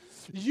Jesus.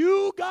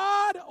 You,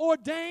 God,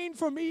 ordained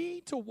for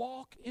me to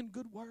walk in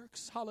good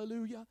works.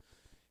 Hallelujah.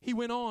 He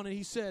went on and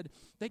he said,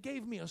 they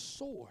gave me a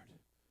sword.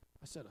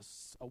 I said,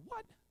 a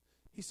what?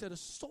 He said, a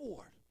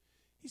sword.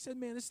 He said,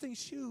 man, this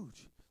thing's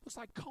huge. Looks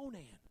like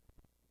Conan.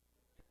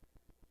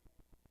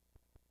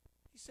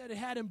 He said it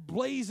had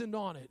emblazoned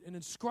on it and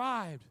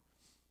inscribed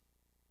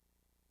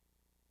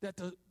that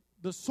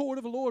the sword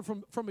of the Lord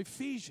from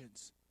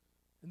Ephesians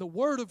and the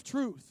word of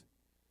truth.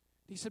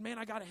 He said, man,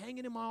 I got to hang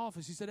it in my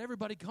office. He said,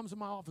 everybody comes in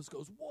my office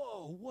goes,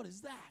 whoa, what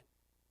is that?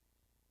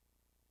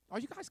 Are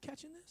you guys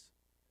catching this?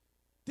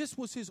 This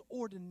was his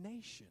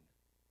ordination.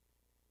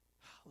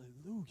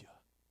 Hallelujah.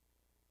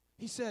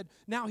 He said,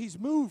 now he's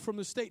moved from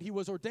the state he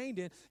was ordained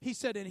in. He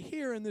said, and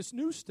here in this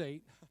new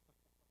state,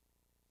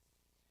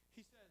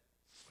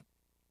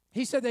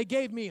 he said they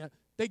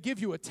give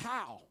you a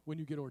towel when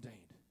you get ordained.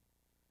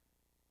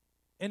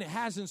 And it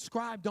has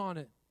inscribed on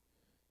it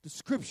the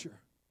scripture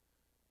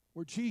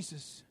where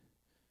Jesus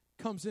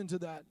comes into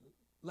that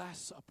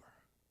Last Supper.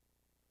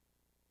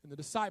 And the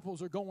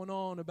disciples are going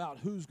on about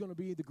who's going to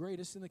be the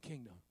greatest in the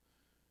kingdom.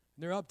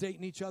 And they're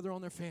updating each other on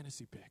their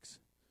fantasy picks.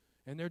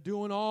 And they're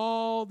doing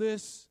all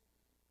this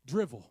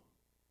drivel.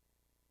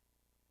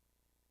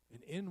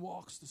 And in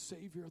walks the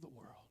Savior of the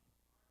world.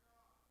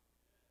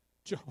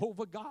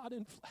 Jehovah God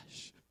in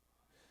flesh.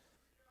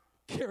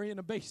 Carrying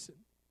a basin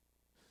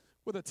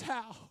with a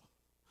towel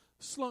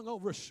slung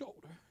over his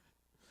shoulder.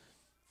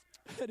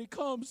 And he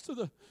comes to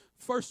the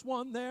first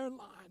one there in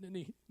line, and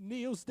he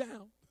kneels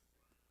down.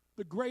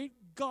 The great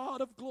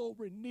God of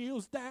glory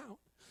kneels down.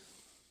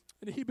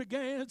 And he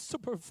begins to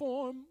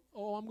perform,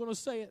 I'm going to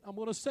say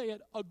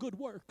it, a good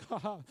work.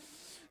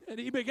 And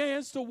he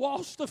begins to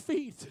wash the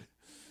feet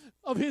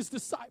of his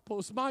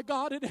disciples, my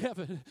God in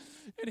heaven.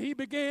 And he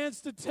began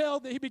to tell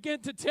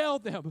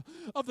them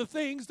of the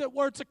things that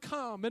were to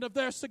come and of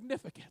their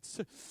significance.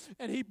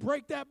 And he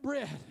broke that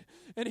bread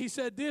and he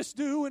said, "This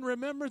do in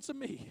remembrance of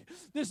me.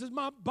 This is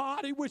my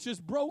body which is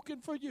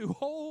broken for you."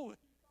 Oh,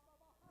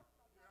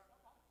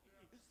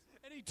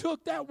 and he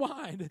took that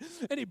wine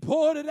and he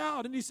poured it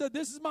out and he said,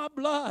 "This is my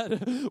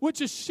blood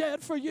which is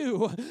shed for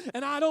you."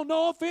 And I don't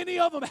know if any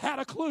of them had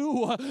a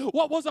clue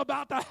what was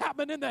about to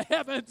happen in the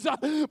heavens,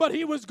 but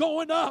he was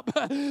going up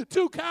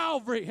to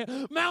Calvary,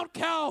 Mount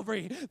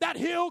Calvary, that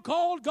hill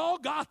called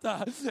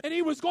Golgotha, and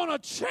he was going to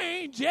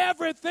change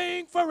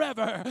everything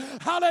forever.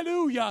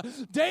 Hallelujah.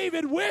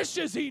 David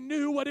wishes he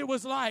knew what it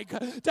was like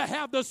to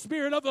have the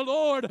Spirit of the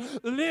Lord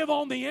live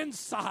on the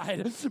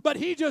inside, but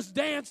he just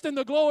danced in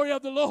the glory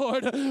of the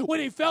Lord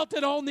when he felt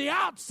it on the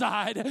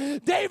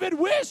outside. David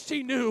wished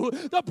he knew.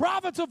 The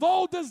prophets of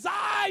old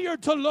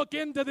desired to look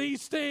into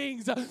these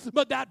things,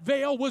 but that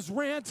veil was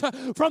rent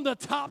from the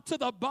top to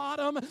the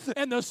bottom,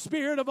 and the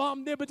Spirit of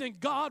omnipotent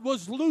God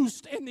was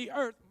loosed in the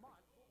earth.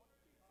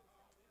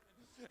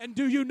 And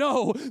do you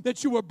know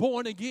that you were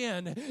born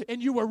again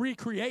and you were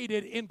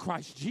recreated in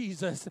Christ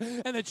Jesus,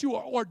 and that you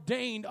are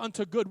ordained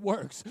unto good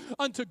works,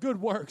 unto good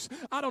works.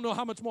 I don't know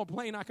how much more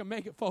plain I can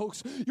make it,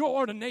 folks. Your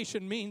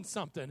ordination means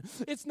something.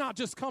 It's not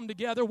just come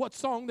together. What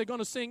song they're going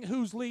to sing?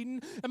 Who's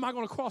leading? Am I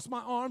going to cross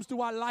my arms?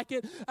 Do I like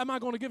it? Am I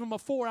going to give them a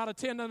 4 out of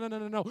 10?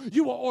 No.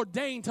 You were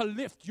ordained to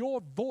lift your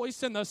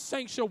voice in the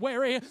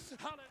sanctuary.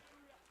 Hallelujah.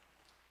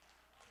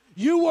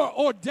 You were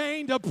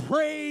ordained to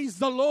praise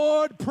the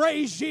Lord.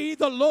 Praise ye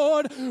the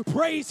Lord.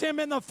 Praise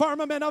him in the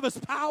firmament of his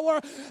power.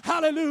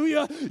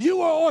 Hallelujah. You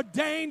were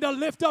ordained to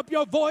lift up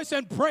your voice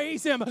and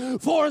praise him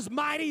for his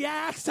mighty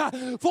acts,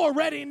 for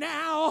ready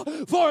now,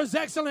 for his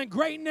excellent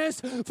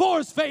greatness, for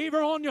his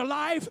favor on your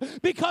life,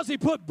 because he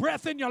put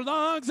breath in your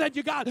lungs and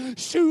you got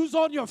shoes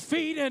on your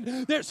feet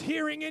and there's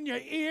hearing in your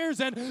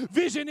ears and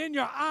vision in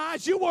your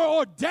eyes. You were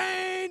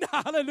ordained,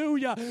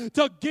 hallelujah,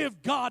 to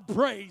give God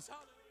praise.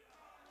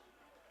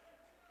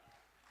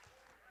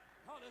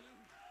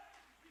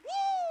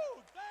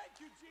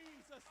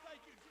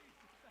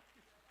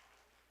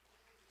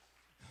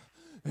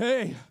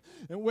 Hey,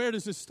 and where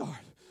does it start?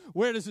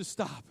 Where does it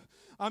stop?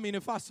 I mean,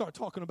 if I start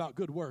talking about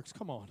good works,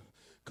 come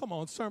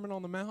on, Sermon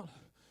on the Mount.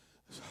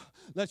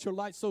 Let your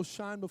light so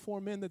shine before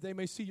men that they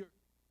may see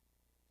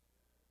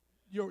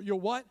your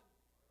what?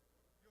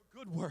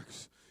 Your good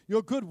works.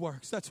 Your good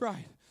works, that's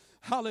right.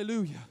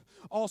 Hallelujah.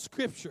 All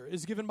Scripture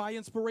is given by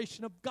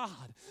inspiration of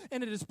God,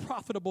 and it is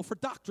profitable for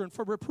doctrine,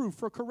 for reproof,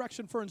 for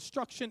correction, for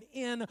instruction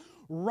in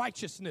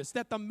righteousness,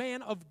 that the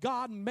man of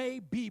God may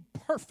be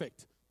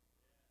perfect.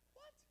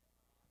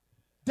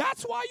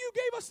 That's why you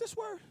gave us this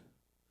word.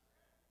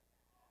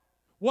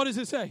 What does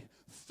it say?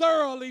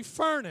 Thoroughly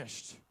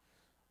furnished.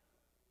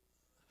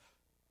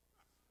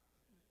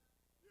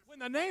 When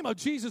the name of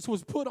Jesus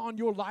was put on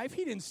your life,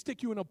 he didn't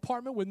stick you in an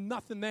apartment with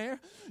nothing there.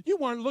 You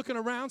weren't looking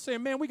around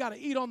saying, "Man, we got to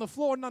eat on the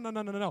floor."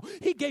 No.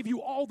 He gave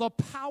you all the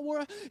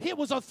power. It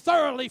was a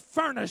thoroughly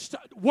furnished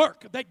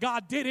work that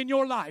God did in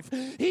your life.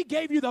 He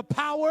gave you the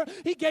power.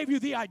 He gave you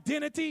the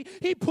identity.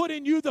 He put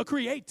in you the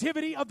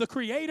creativity of the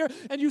Creator.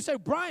 And you say,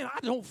 "Brian, I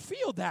don't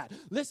feel that."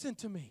 Listen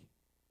to me.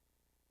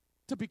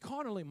 To be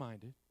carnally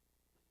minded.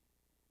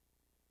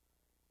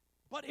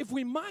 But if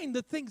we mind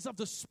the things of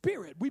the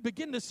Spirit, we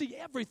begin to see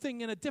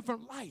everything in a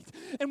different light.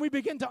 And we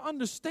begin to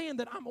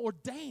understand that I'm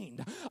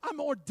ordained. I'm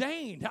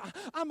ordained.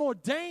 I'm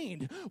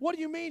ordained. What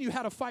do you mean you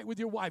had a fight with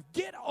your wife?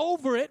 Get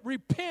over it.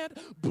 Repent.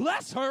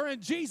 Bless her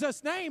in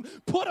Jesus' name.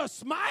 Put a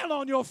smile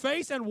on your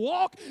face and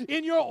walk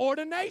in your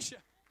ordination.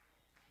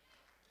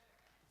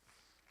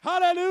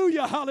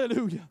 Hallelujah.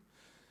 Hallelujah.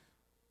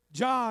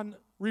 John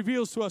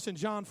reveals to us in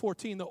John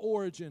 14 the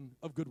origin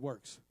of good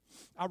works.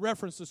 I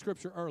referenced the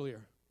scripture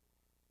earlier.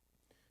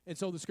 And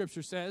so the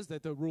scripture says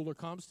that the ruler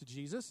comes to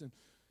Jesus and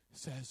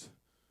says,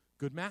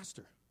 "Good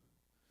master."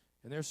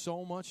 And there's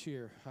so much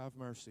here. Have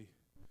mercy.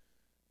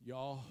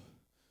 Y'all,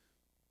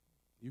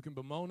 you can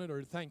bemoan it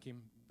or thank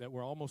him that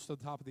we're almost to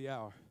the top of the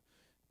hour.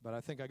 But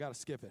I think I got to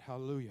skip it.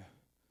 Hallelujah.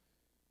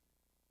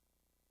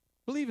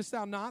 "Believest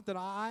thou not that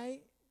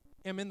I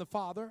am in the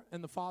Father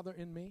and the Father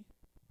in me?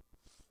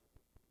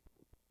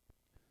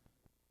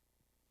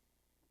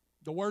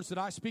 The words that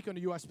I speak unto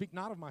you, I speak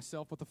not of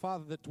myself, but the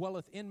Father that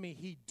dwelleth in me,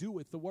 he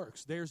doeth the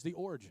works." There's the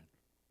origin.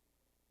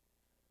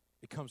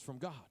 It comes from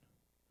God.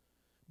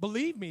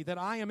 "Believe me that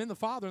I am in the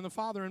Father and the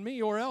Father in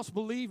me, or else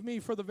believe me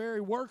for the very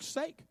work's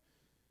sake."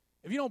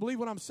 If you don't believe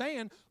what I'm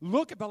saying,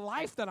 look at the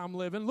life that I'm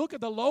living. Look at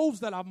the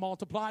loaves that I've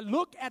multiplied.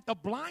 Look at the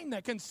blind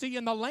that can see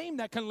and the lame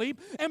that can leap,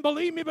 and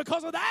believe me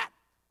because of that.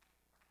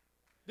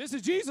 This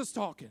is Jesus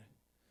talking.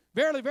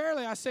 Verily,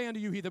 verily, I say unto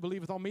you, he that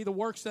believeth on me, the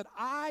works that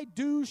I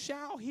do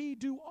shall he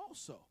do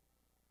also.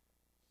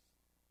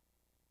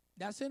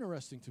 That's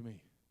interesting to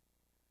me.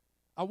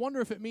 I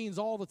wonder if it means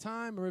all the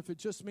time or if it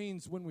just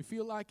means when we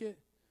feel like it.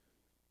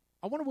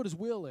 I wonder what his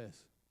will is.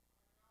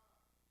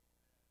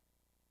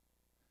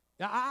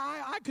 Now,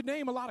 I could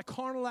name a lot of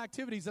carnal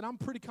activities that I'm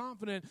pretty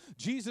confident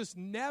Jesus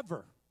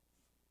never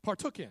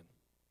partook in.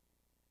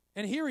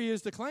 And here he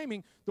is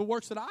declaiming, the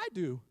works that I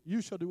do,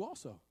 you shall do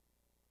also.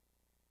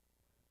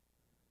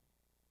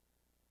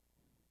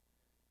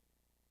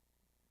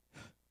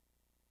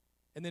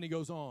 And then he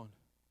goes on,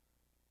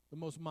 the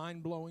most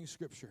mind-blowing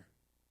scripture.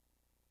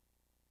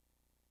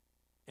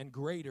 And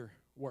greater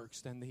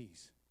works than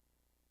these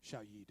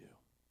shall ye do.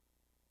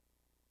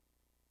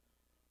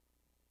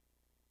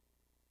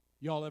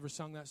 Y'all ever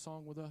sung that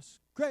song with us?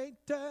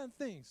 Greater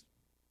things.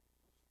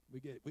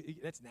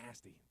 That's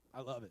nasty.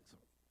 I love it.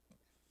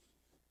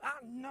 I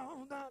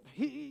know that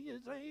he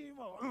is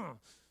able.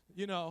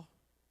 You know.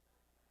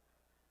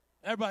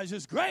 Everybody's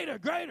just greater,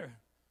 greater.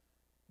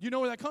 You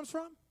know where that comes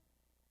from?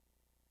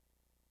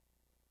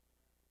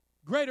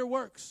 Greater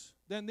works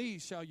than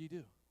these shall ye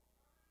do.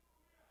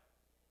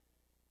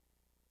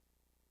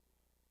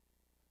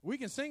 We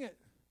can sing it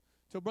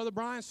till Brother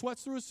Brian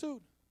sweats through his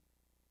suit.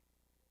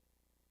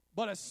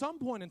 But at some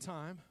point in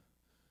time,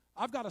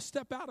 I've got to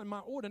step out in my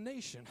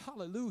ordination.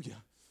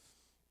 Hallelujah.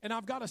 And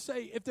I've got to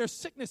say, if there's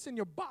sickness in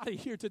your body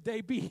here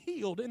today, be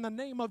healed in the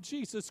name of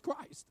Jesus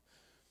Christ.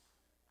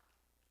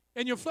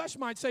 And your flesh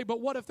might say,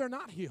 but what if they're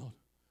not healed?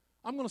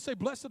 I'm going to say,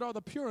 blessed are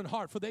the pure in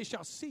heart, for they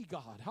shall see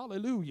God.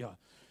 Hallelujah.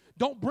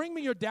 Don't bring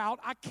me your doubt.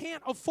 I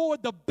can't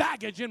afford the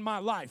baggage in my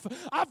life.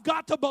 I've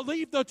got to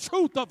believe the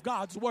truth of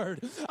God's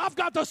word. I've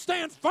got to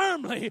stand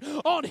firmly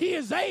on he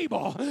is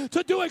able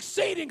to do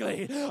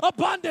exceedingly,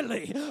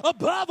 abundantly,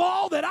 above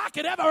all that I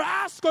could ever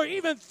ask or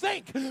even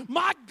think.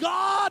 My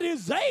God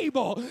is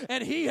able,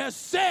 and he has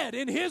said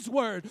in his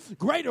word,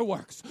 greater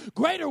works,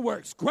 greater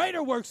works,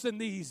 greater works than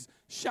these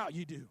shall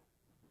you do.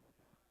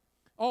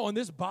 Oh, and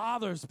this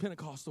bothers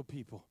Pentecostal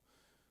people.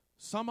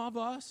 Some of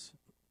us,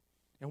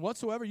 and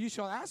whatsoever you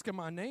shall ask in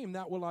my name,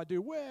 that will I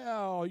do.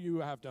 Well, you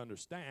have to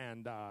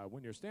understand,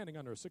 when you're standing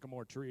under a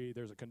sycamore tree,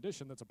 there's a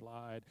condition that's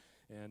applied,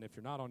 and if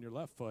you're not on your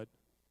left foot,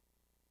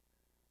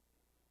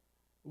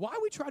 why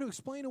we try to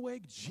explain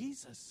away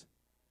Jesus?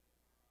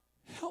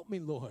 Help me,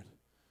 Lord.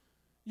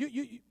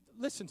 You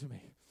listen to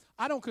me.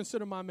 I don't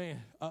consider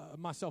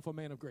myself a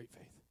man of great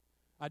faith.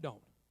 I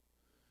don't.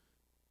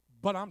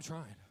 But I'm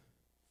trying.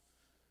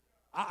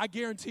 I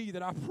guarantee you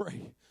that I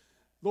pray,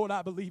 Lord,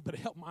 I believe, but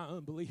help my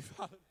unbelief.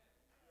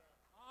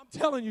 I'm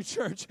telling you,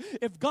 church,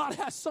 if God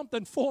has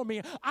something for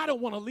me, I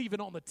don't want to leave it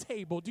on the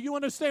table. Do you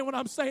understand what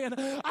I'm saying?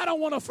 I don't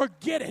want to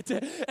forget it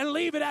and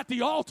leave it at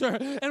the altar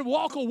and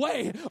walk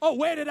away. Oh,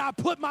 where did I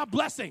put my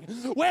blessing?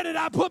 Where did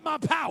I put my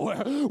power?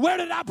 Where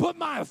did I put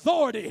my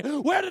authority?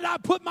 Where did I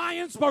put my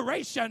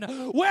inspiration?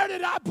 Where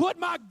did I put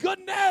my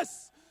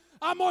goodness?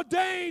 I'm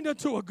ordained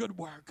unto a good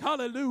work.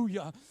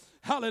 Hallelujah.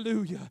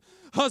 Hallelujah.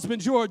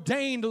 Husbands, you're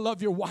ordained to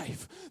love your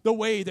wife the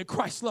way that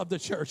Christ loved the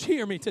church.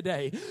 Hear me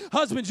today.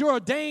 Husbands, you're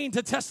ordained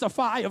to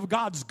testify of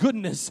God's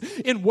goodness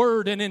in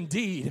word and in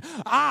deed.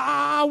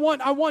 I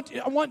want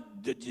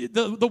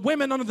the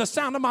women under the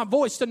sound of my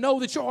voice to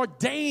know that you're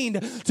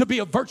ordained to be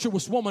a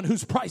virtuous woman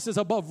whose price is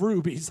above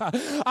rubies.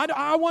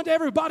 I want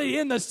everybody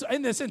in this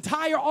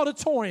entire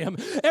auditorium,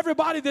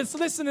 everybody that's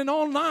listening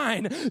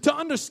online, to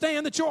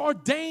understand that you're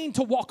ordained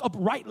to walk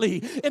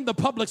uprightly in the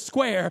public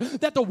square,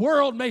 that the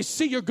world may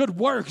see your good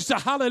works.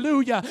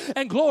 Hallelujah.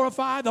 And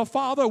glorify the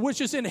Father which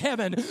is in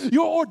heaven.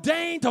 You're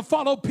ordained to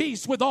follow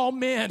peace with all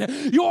men.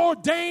 You're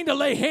ordained to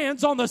lay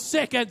hands on the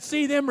sick and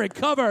see them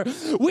recover.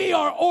 We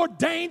are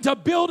ordained to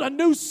build a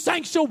new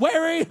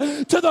sanctuary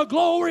to the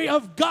glory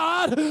of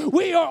God.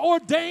 We are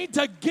ordained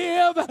to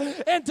give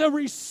and to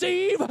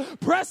receive,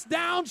 pressed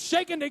down,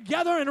 shaken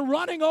together, and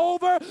running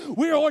over.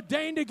 We are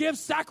ordained to give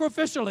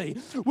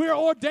sacrificially. We are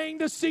ordained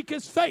to seek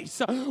his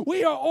face.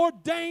 We are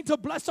ordained to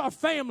bless our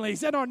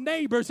families and our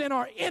neighbors and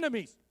our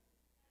enemies.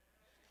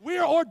 We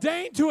are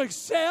ordained to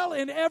excel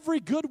in every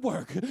good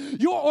work.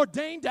 You're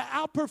ordained to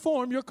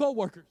outperform your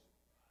coworkers.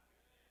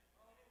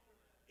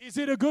 Is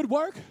it a good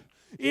work?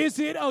 Is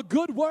it a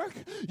good work?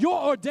 You're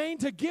ordained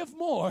to give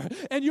more,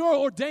 and you're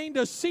ordained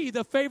to see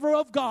the favor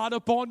of God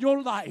upon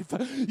your life.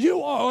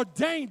 You are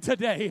ordained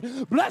today.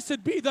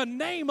 Blessed be the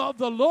name of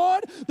the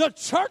Lord. The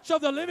church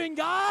of the living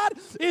God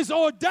is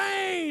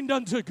ordained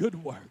unto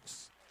good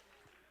works.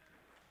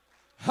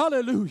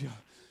 Hallelujah.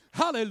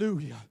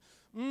 Hallelujah.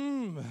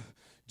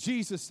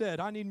 Jesus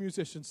said, I need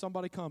musicians.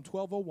 Somebody come.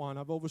 12:01.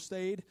 I've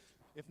overstayed.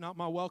 If not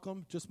my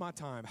welcome, just my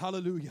time.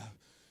 Hallelujah.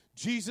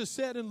 Jesus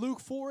said in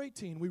Luke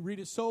 4:18, we read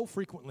it so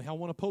frequently. I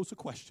want to pose a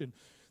question.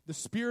 The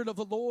Spirit of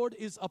the Lord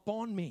is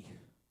upon me.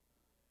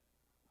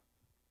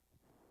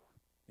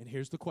 And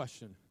here's the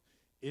question.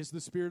 Is the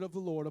Spirit of the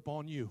Lord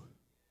upon you?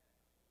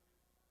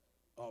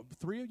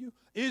 3 of you?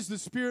 Is the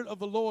Spirit of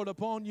the Lord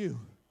upon you?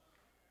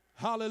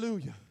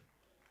 Hallelujah.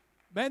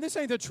 Man, this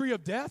ain't the tree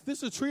of death.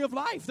 This is a tree of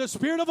life. The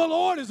Spirit of the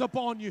Lord is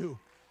upon you.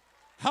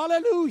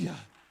 Hallelujah.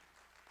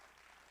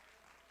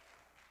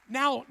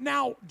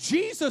 Now,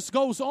 Jesus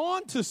goes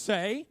on to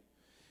say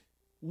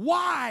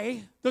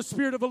why the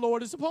Spirit of the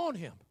Lord is upon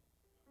him.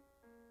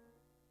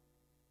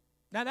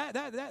 Now,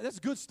 that's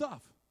good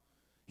stuff.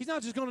 He's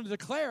not just going to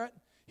declare it.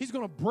 He's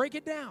going to break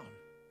it down.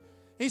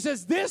 He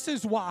says, this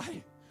is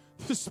why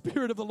the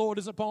Spirit of the Lord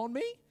is upon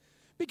me,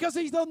 because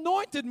he's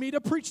anointed me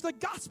to preach the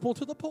gospel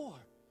to the poor.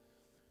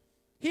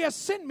 He has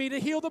sent me to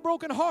heal the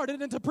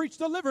brokenhearted and to preach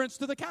deliverance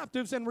to the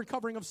captives and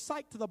recovering of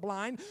sight to the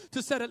blind,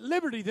 to set at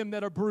liberty them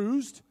that are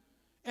bruised,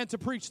 and to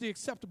preach the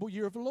acceptable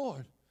year of the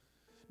Lord.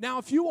 Now,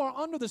 if you are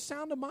under the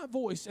sound of my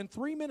voice and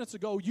 3 minutes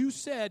ago you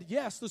said,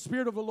 yes, the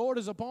Spirit of the Lord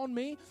is upon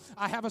me,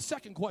 I have a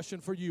second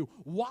question for you.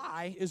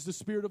 Why is the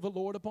Spirit of the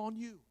Lord upon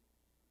you?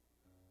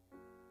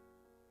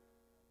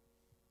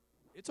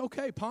 It's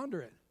okay,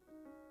 ponder it.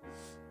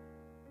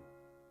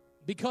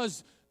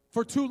 Because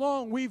for too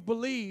long we've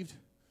believed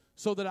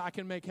so that I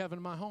can make heaven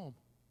my home.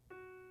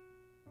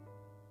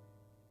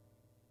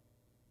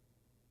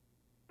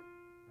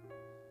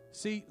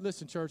 See,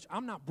 listen, church,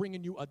 I'm not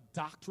bringing you a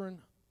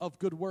doctrine of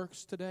good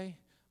works today.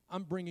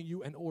 I'm bringing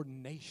you an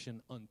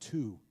ordination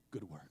unto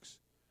good works.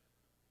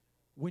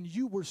 When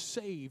you were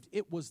saved,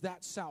 it was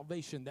that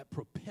salvation that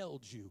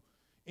propelled you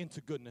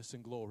into goodness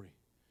and glory.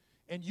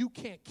 And you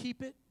can't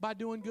keep it by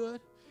doing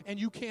good, and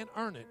you can't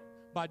earn it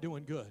by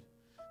doing good.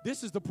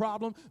 This is the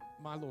problem.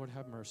 My Lord,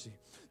 have mercy.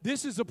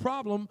 This is the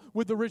problem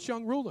with the rich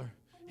young ruler.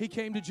 He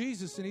came to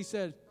Jesus and he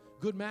said,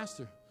 good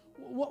master,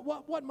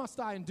 what must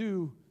I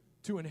do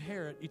to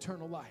inherit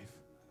eternal life?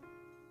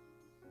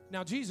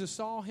 Now, Jesus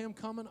saw him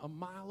coming a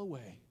mile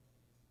away.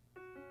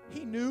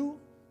 He knew,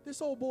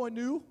 this old boy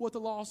knew what the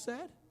law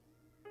said.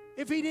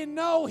 If he didn't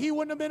know, he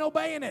wouldn't have been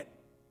obeying it.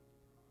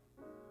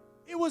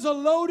 It was a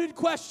loaded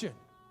question.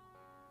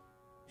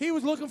 He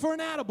was looking for an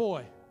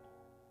attaboy.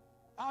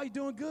 Oh, you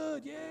doing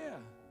good? Yeah.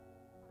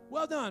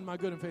 Well done, my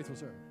good and faithful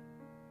servant.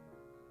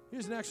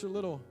 Here's an extra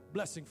little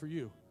blessing for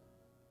you.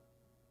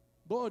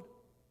 Lord,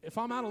 if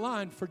I'm out of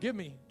line, forgive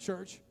me,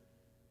 church,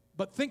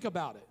 but think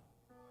about it.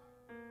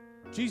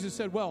 Jesus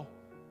said, well,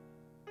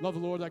 love the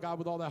Lord thy God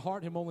with all thy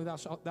heart, him only thou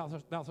shalt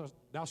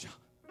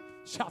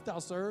thou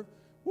serve.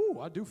 Woo,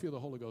 I do feel the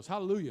Holy Ghost.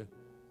 Hallelujah.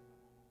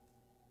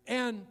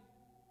 And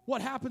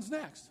what happens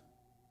next?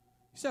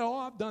 He said, oh,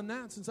 I've done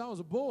that since I was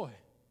a boy.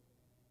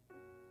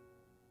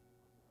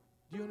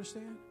 Do you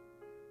understand?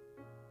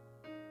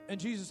 And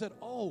Jesus said,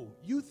 oh,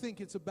 you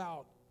think it's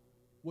about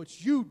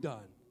what you've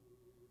done.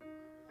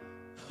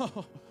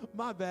 Oh,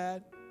 my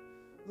bad.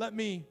 Let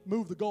me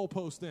move the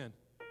goalpost then.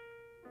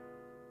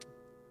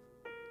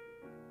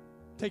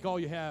 Take all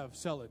you have,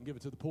 sell it, and give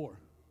it to the poor.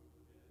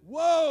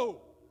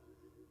 Whoa!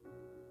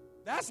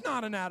 That's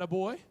not an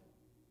attaboy.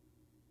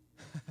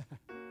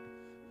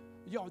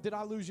 Y'all, did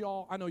I lose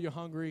y'all? I know you're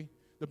hungry.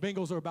 The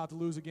Bengals are about to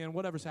lose again,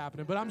 whatever's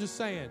happening. But I'm just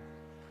saying,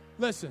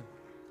 listen.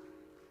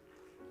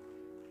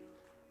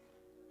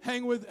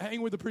 Hang with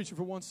the preacher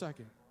for 1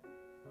 second.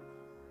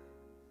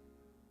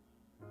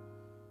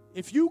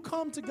 If you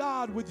come to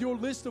God with your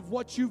list of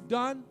what you've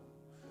done,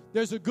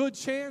 there's a good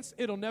chance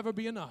it'll never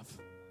be enough.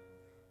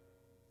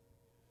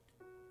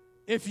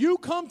 If you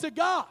come to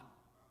God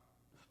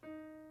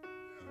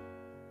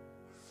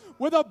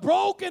with a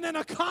broken and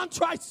a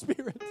contrite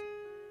spirit,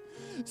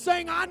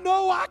 saying, I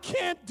know I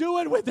can't do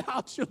it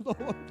without you,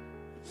 Lord,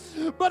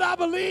 but I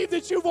believe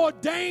that you've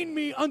ordained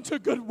me unto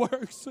good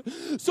works.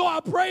 So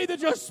I pray that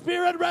your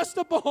Spirit rest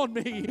upon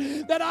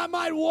me, that I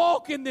might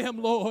walk in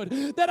them, Lord,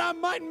 that I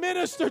might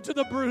minister to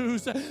the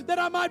bruised, that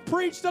I might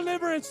preach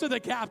deliverance to the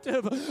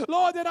captive,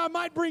 Lord, that I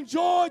might bring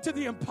joy to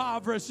the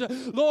impoverished.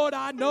 Lord,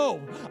 I know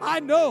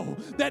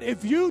that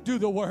if you do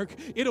the work,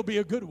 it'll be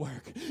a good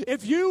work.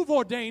 If you've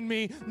ordained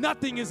me,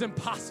 nothing is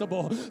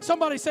impossible.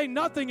 Somebody say,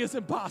 nothing is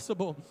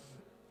impossible.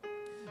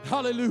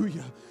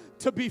 Hallelujah.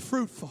 To be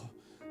fruitful,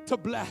 to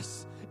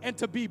bless, and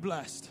to be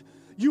blessed.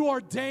 You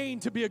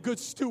ordained to be a good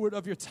steward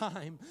of your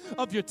time,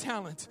 of your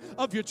talent,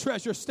 of your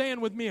treasure.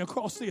 Stand with me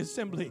across the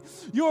assembly.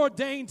 You're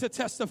ordained to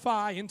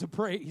testify and to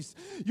praise.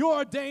 You're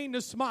ordained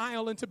to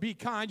smile and to be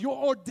kind. You're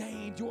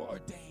ordained.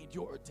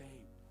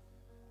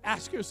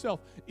 Ask yourself,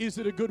 is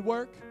it a good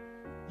work?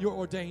 You're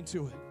ordained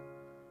to it.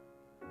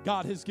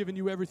 God has given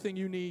you everything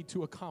you need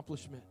to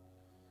accomplishment.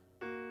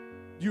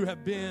 You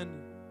have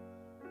been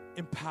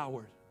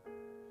empowered.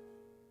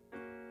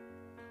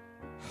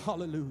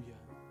 Hallelujah.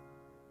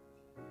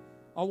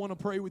 I want to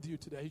pray with you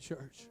today,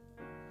 church.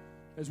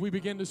 As we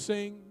begin to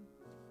sing,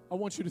 I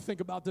want you to think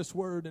about this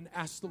word and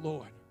ask the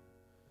Lord.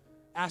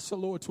 Ask the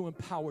Lord to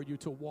empower you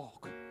to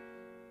walk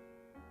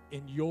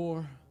in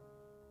your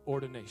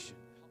ordination.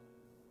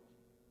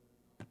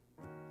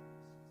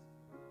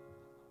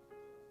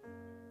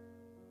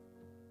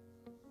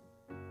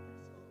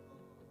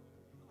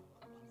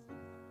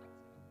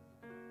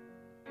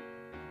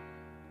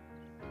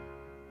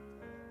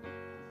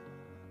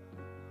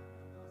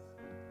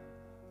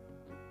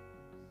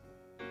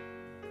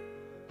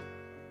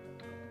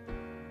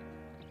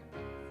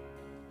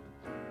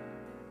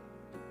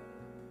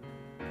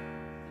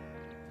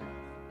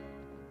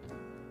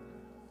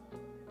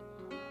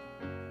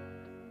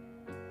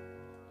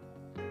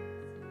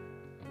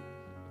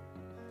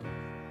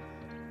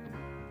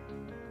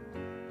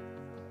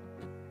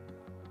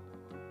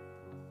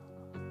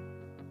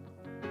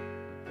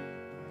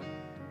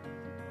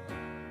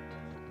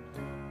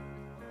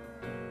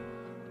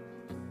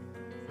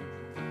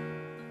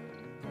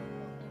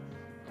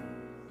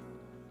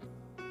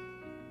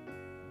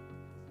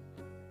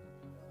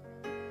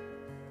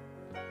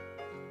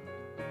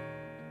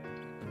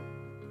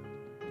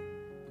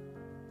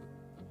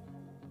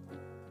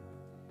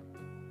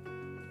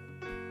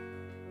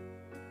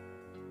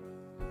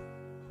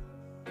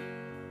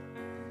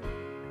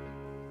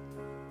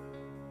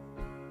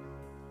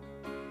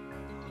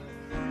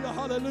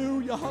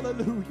 Hallelujah,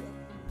 hallelujah.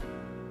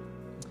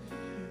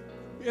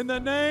 In the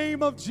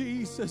name of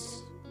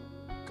Jesus.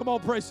 Come on,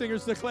 praise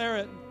singers, declare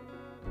it.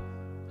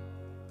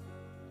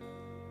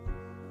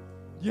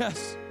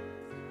 Yes.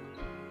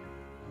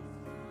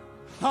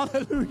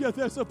 Hallelujah,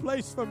 there's a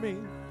place for me.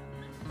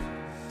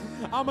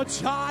 I'm a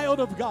child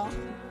of God.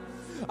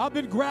 I've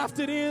been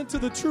grafted into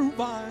the true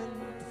vine.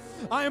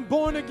 I am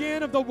born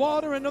again of the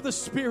water and of the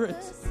Spirit.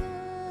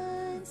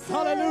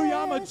 Hallelujah,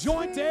 I'm a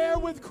joint heir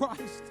with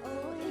Christ.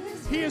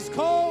 He has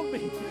called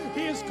me.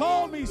 He has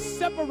called me,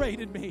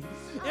 separated me.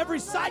 Every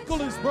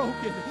cycle is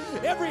broken.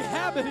 Every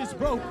habit is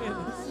broken.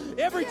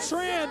 Every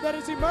trend that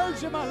has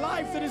emerged in my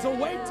life that is a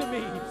weight to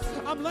me,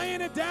 I'm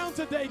laying it down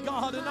today,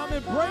 God, and I'm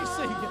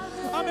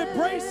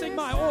embracing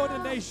my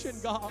ordination,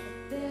 God.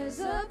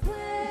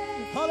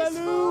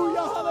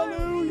 Hallelujah,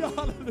 hallelujah,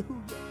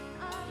 hallelujah.